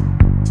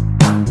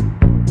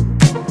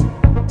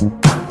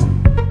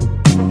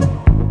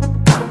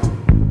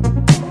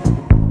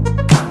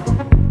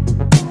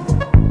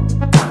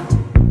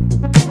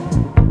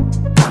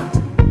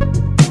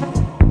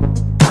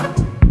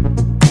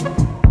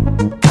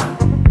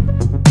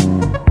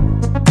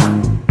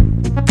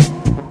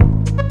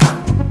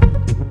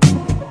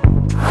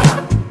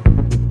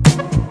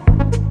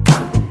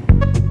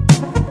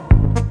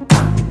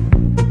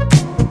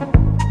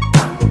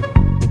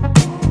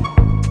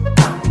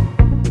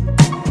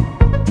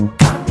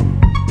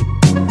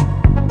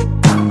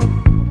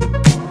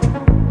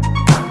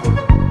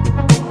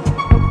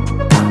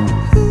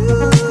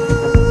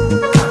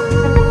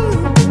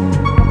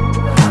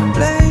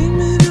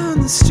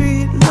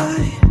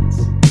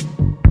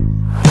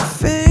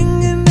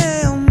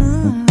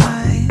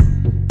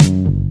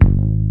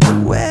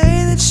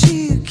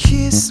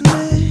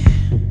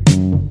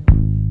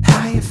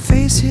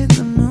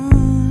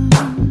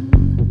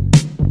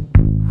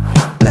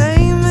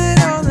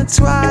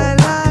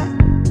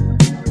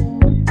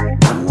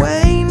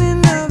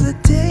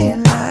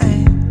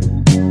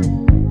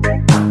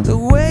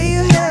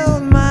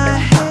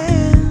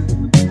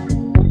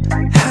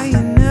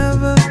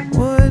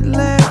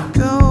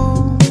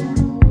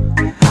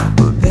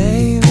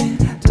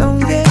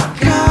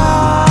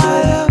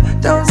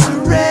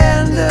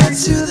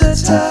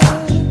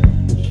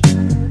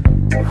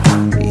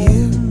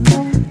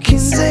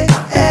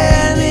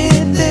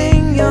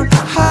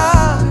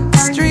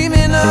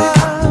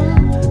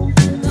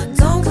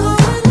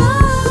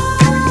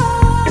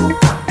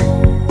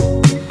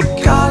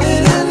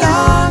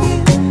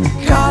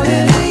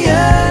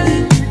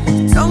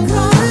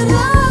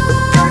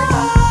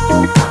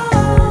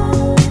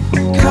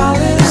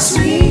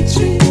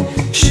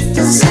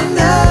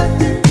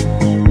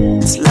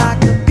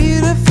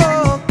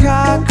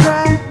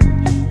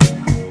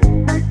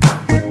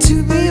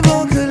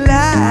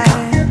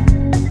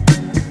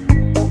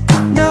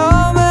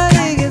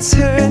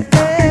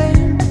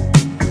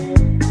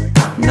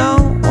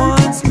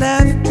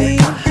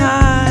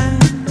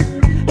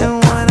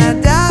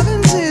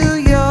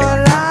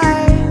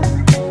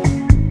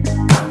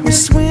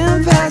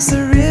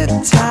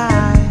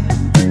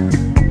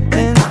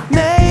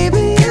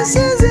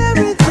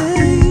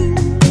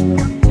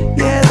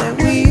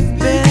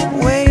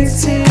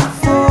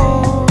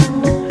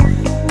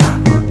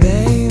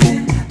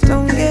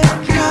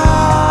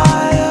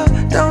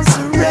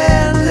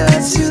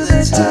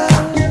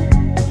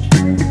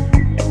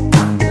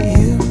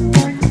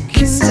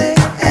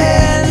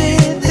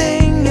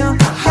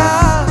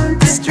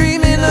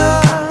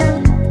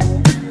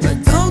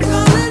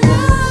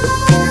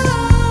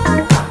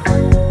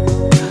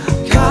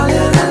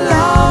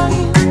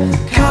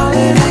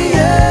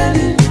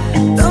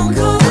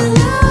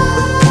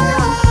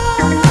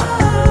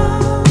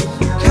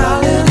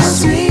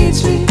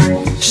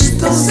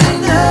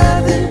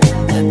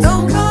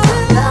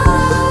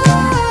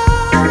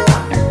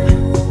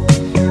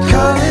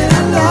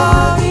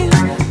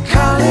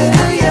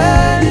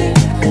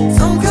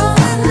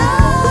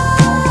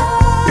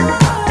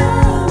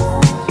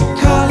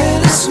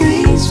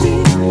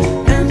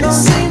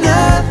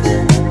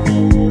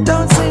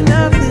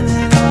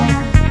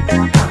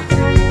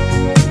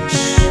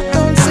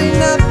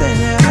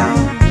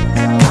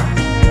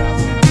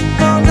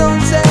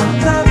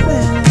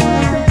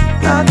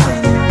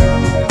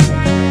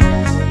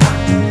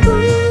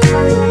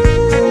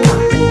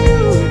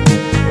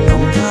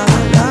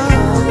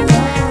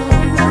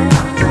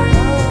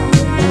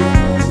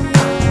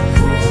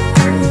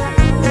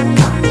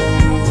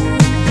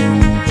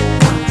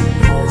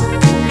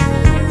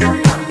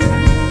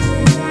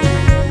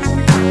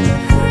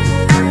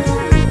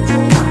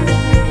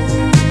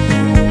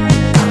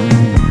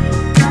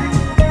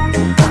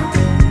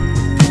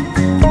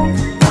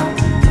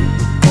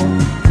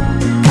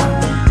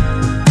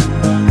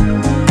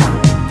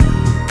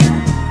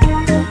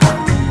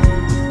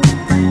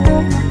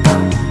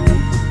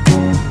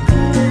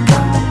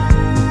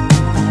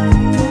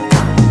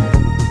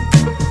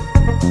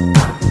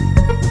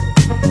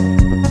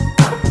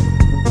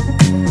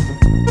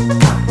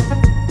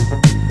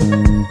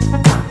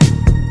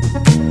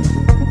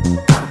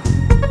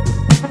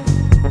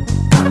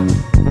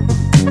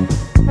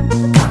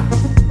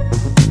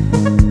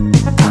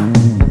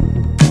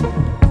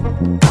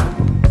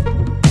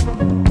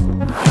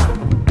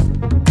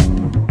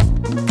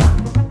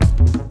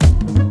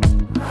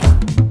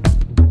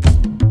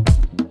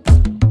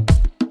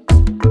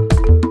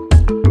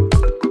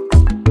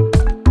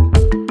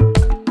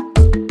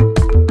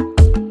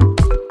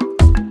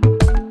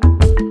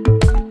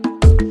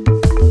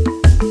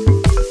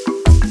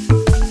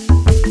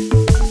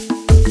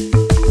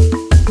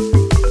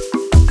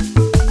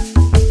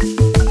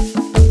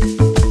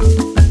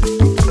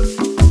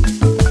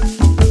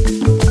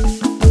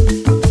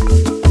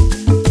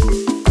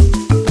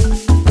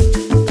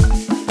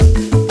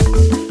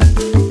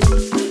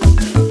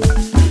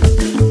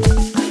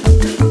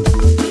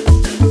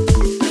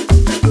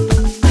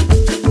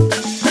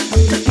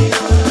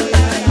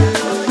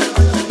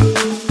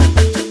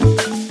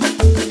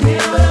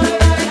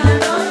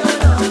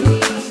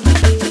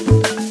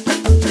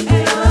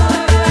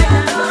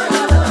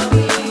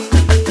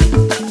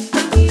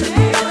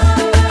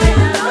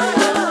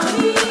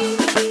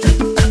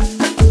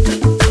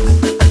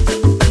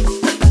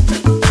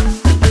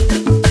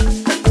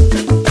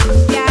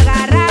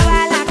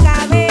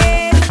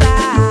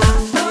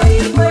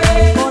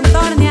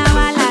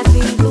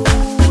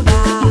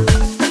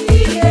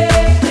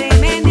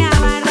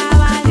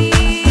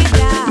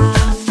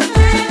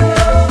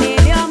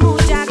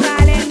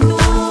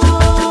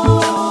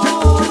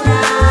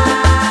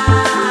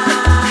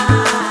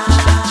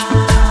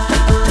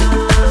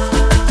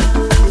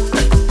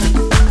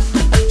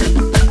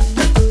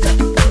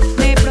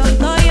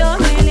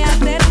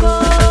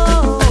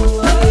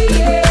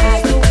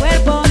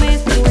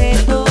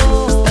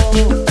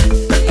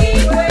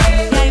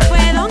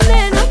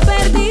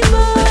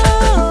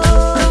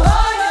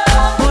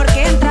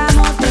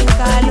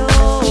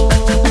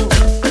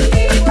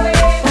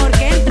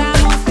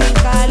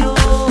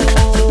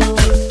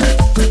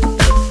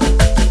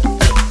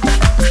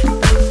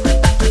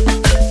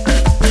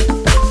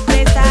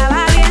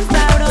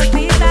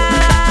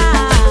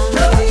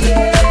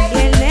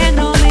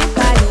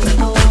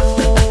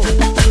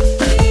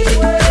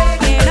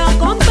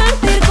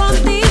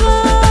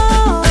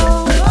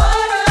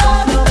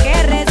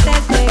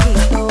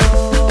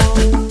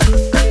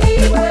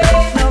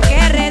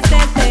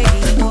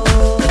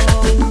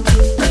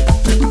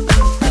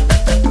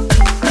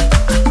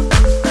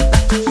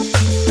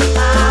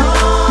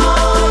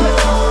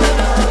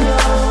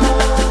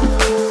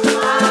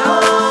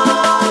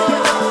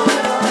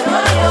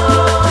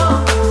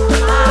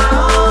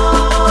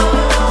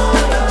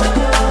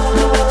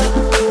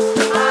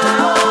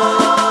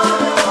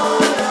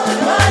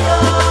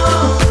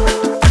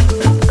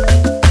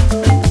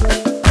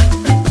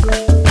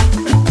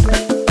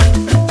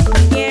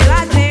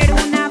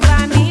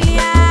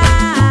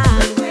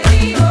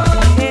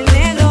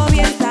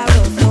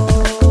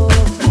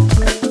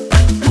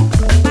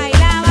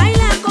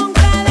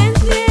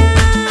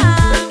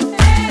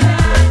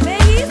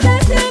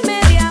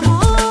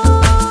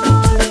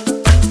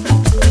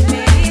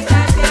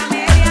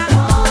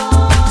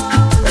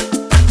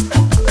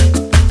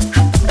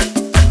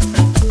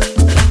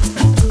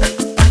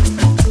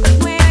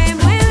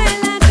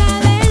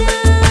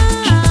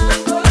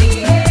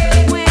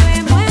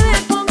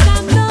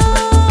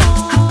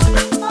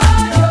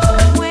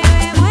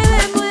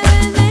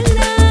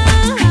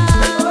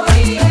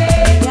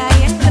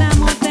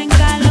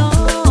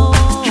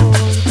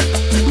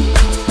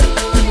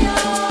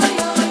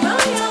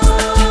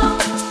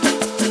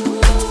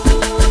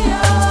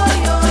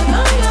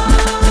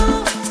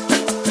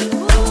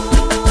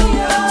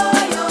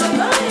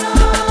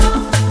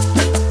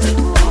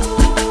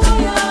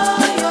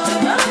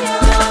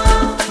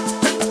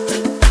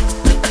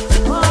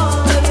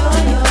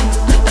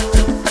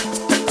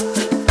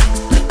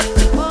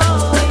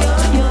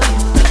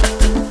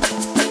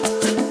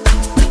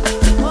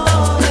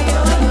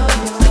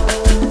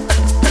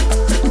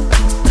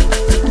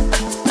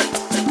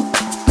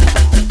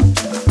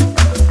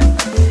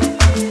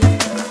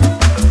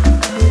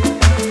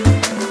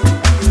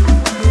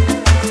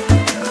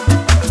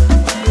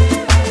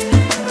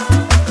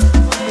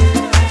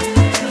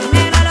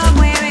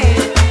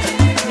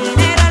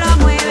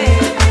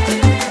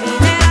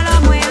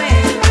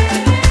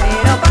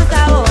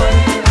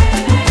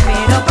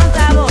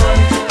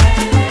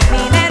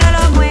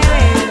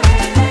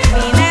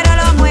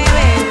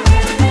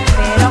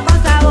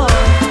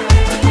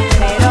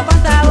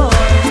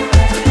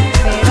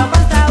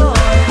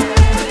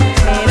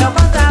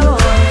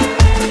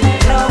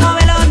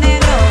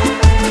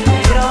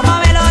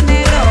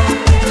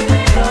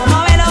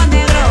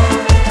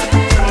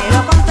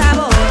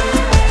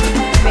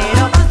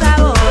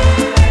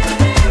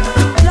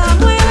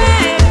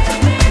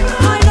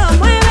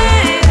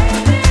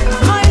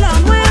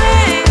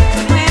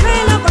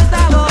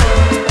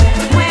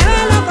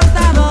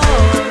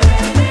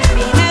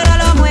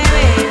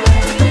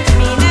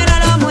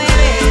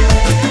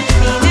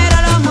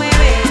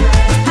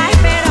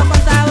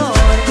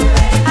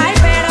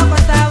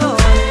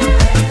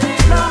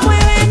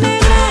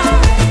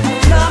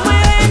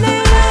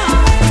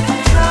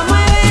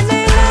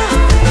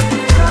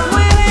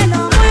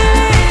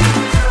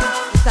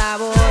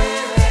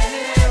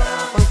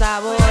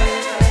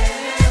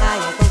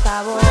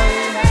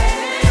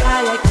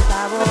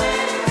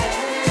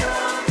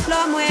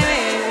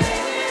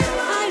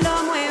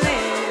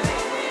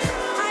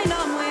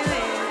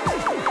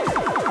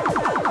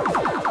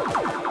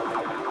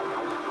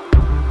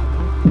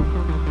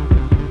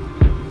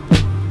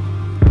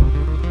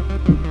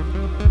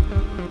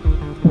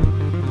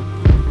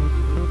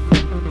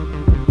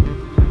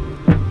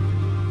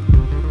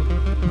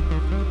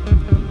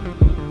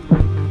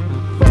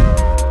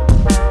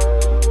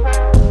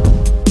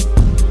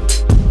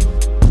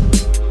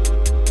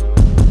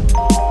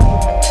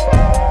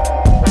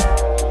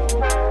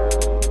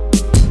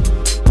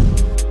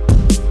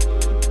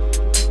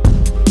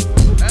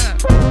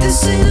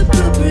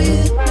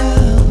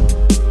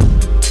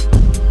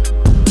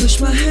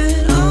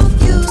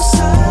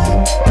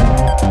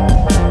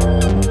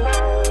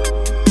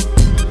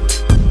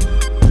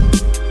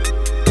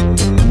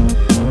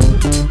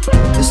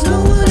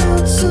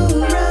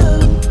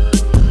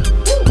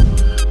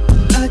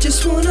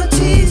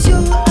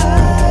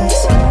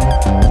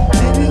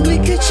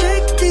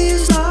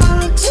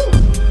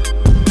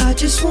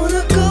 just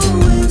wanna go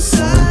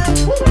inside.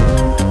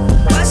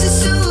 Why is it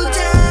so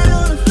dead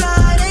on a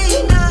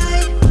Friday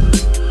night?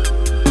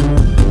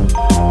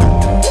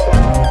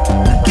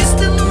 I guess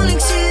the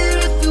morning's here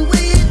if you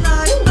wait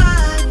like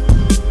mine.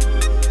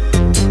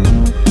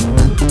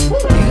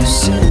 You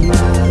set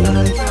my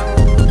life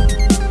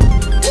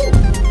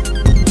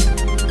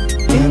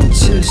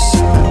into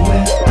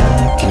somewhere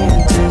I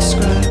can't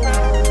describe.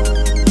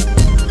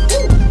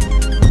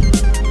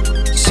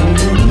 So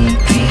many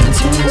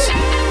details.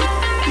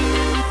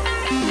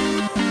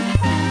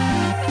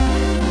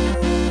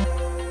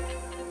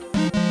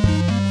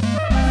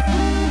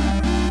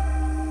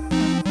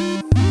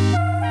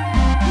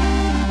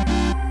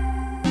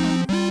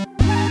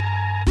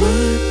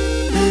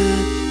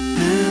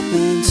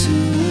 Happened to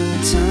the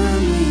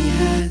time we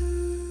had?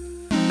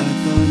 I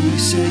thought you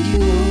said you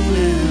won't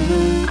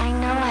ever. I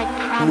know I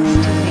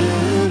promised to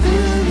make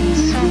you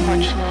so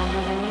much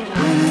longer than you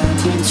What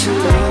happened to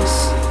us?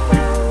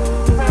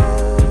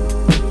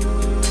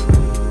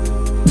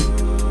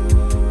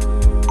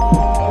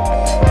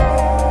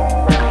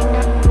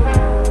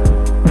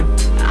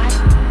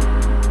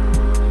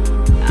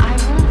 I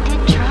really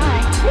did try.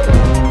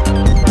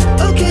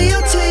 Okay,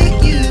 I'll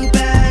take you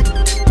back.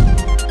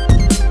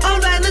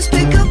 Alright, let's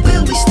pick up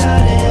where we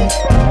started.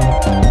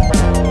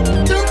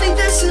 Don't think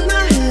that's in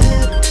my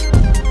head.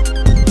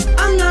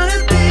 I'm not a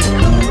big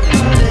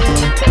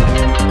cold-hearted.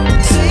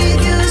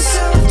 Save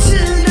yourself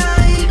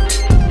tonight.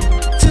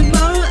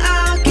 Tomorrow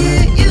I'll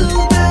get you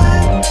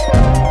back.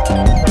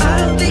 I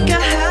don't think I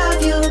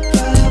have your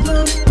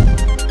problem.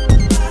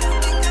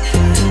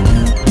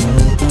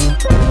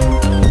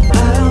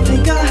 I don't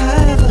think I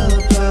have a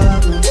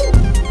problem.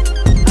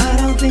 I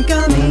don't think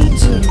I mean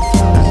to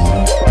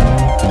fall.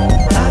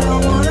 I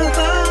don't wanna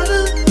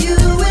bother you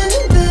when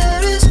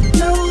there is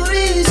no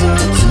reason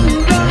to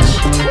rush.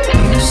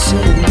 You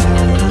set my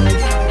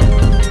life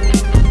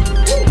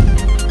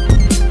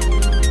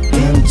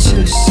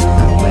into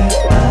somewhere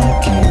I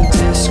can't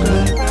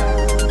describe.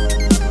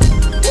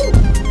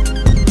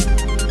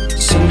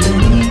 So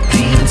many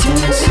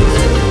details.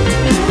 Happened to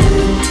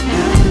the time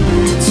we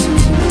had.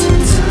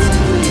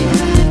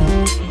 I thought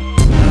you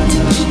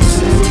said you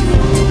won't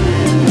ever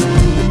leave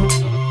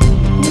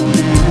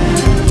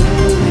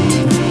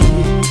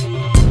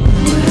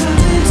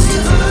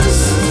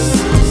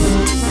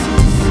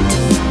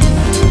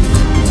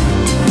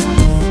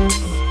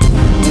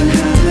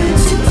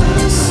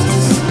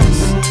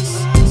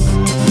What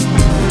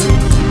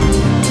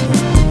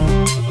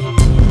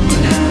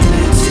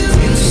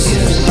happened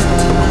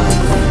to us? What happened to us? What happened to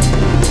you? Set my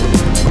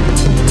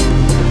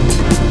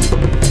life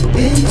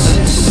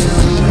into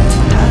somewhere I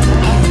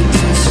can't describe. So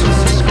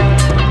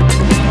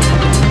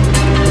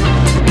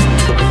many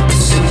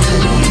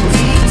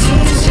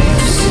details. You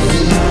set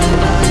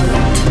my life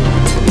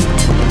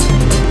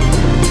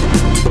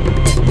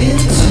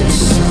into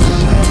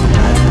somewhere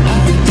I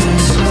can't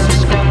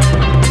describe.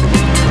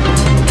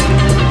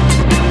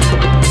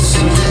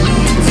 So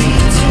many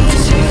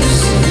details. You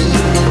set my life into somewhere I can't describe. So many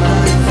details. You set my life into somewhere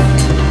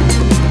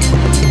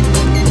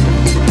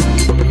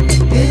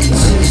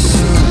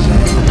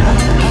I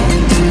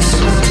can't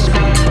describe. So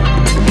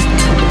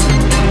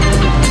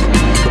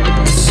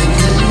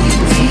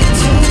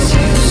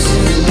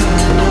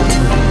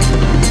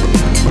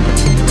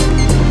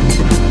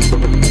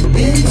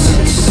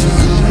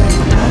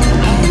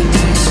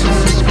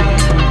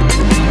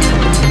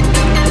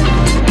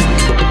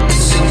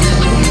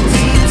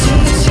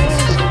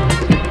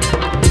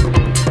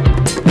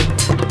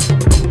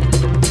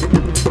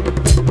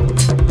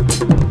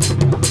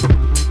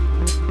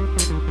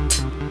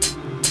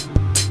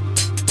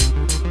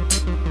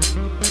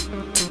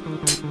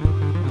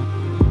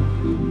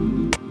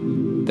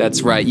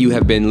That's right, you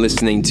have been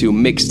listening to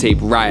Mixtape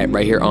Riot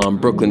right here on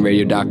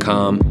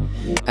BrooklynRadio.com.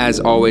 As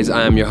always,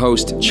 I am your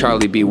host,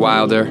 Charlie B.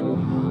 Wilder.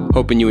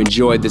 Hoping you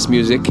enjoyed this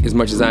music as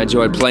much as I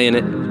enjoyed playing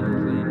it.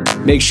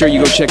 Make sure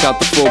you go check out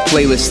the full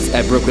playlist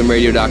at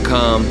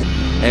BrooklynRadio.com.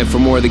 And for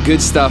more of the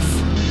good stuff,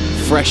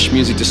 fresh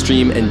music to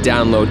stream and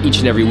download each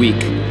and every week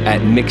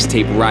at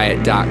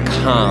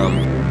MixtapeRiot.com.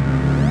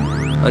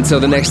 Until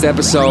the next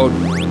episode,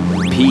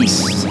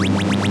 peace.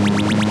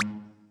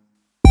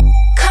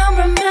 Can't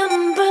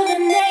remember the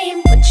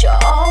name, but you're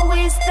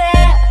always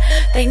there.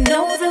 They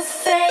know the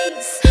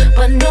face,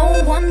 but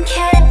no one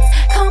cares.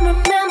 Can't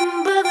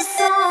remember the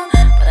song,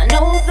 but I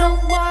know the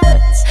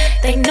words.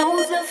 They know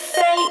the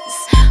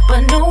face,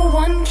 but no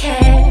one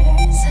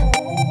cares.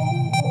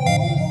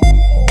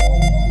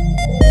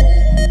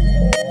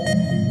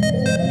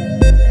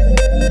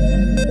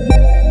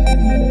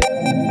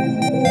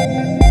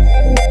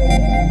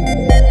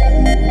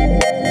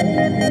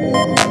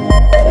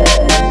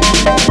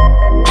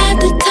 At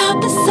the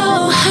top is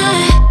so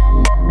high,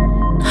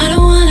 I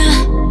don't wanna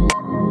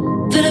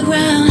feel the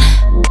ground.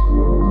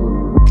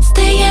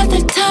 Stay at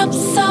the top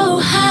so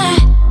high,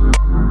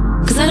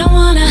 'cause I don't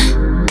wanna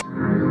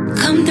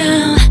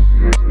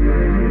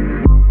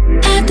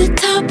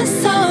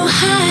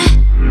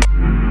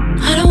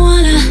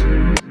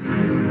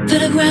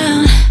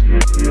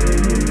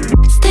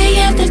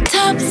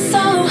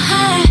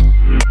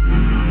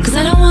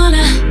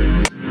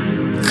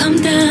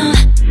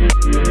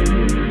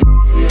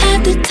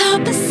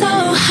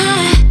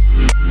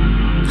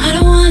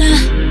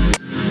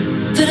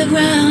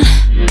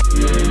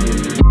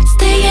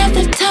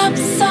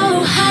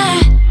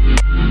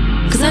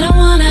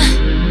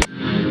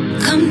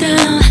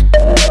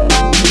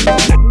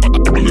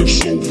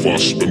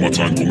spend my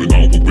time coming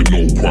out with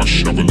no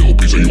crush. Have a little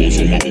piece of yours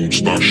on my own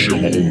stash.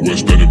 Yeah, my own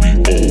worst enemy.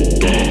 Oh,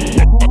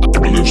 damn.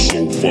 I live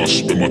so fast,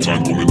 spend my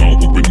time coming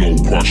out with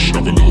no crush.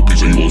 Have a little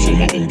piece of yours on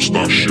my own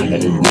stash. Yeah, my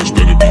own worst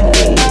enemy.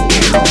 Oh, damn.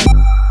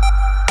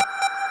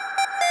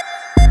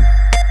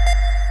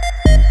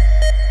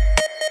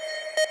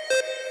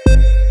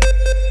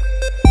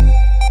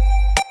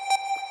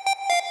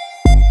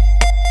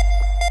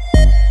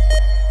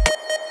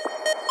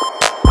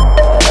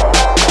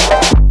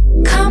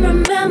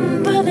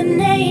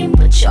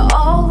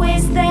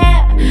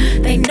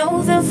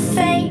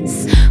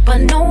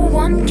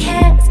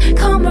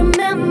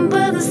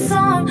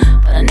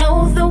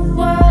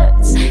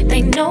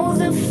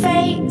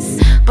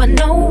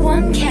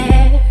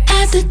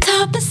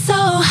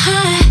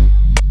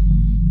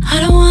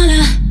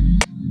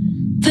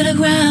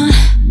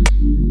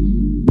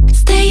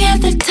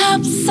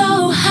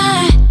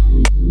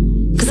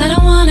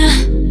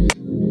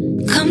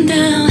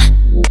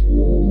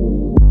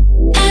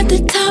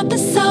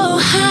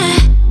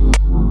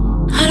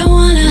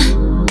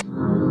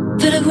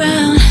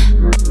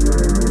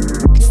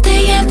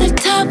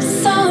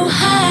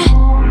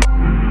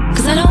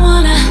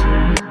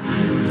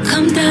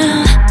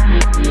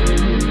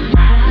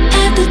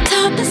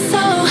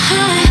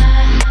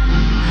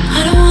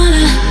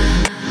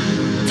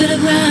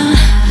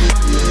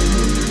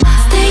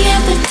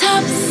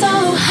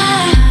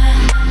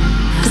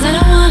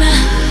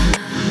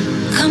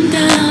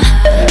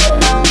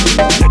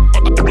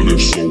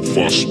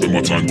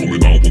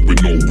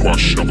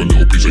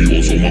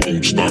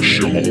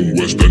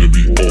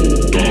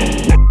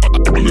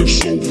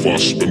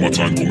 Spend my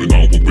time coming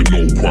out with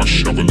no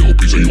crush. Have a little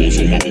piece of yours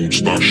on my own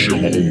stash.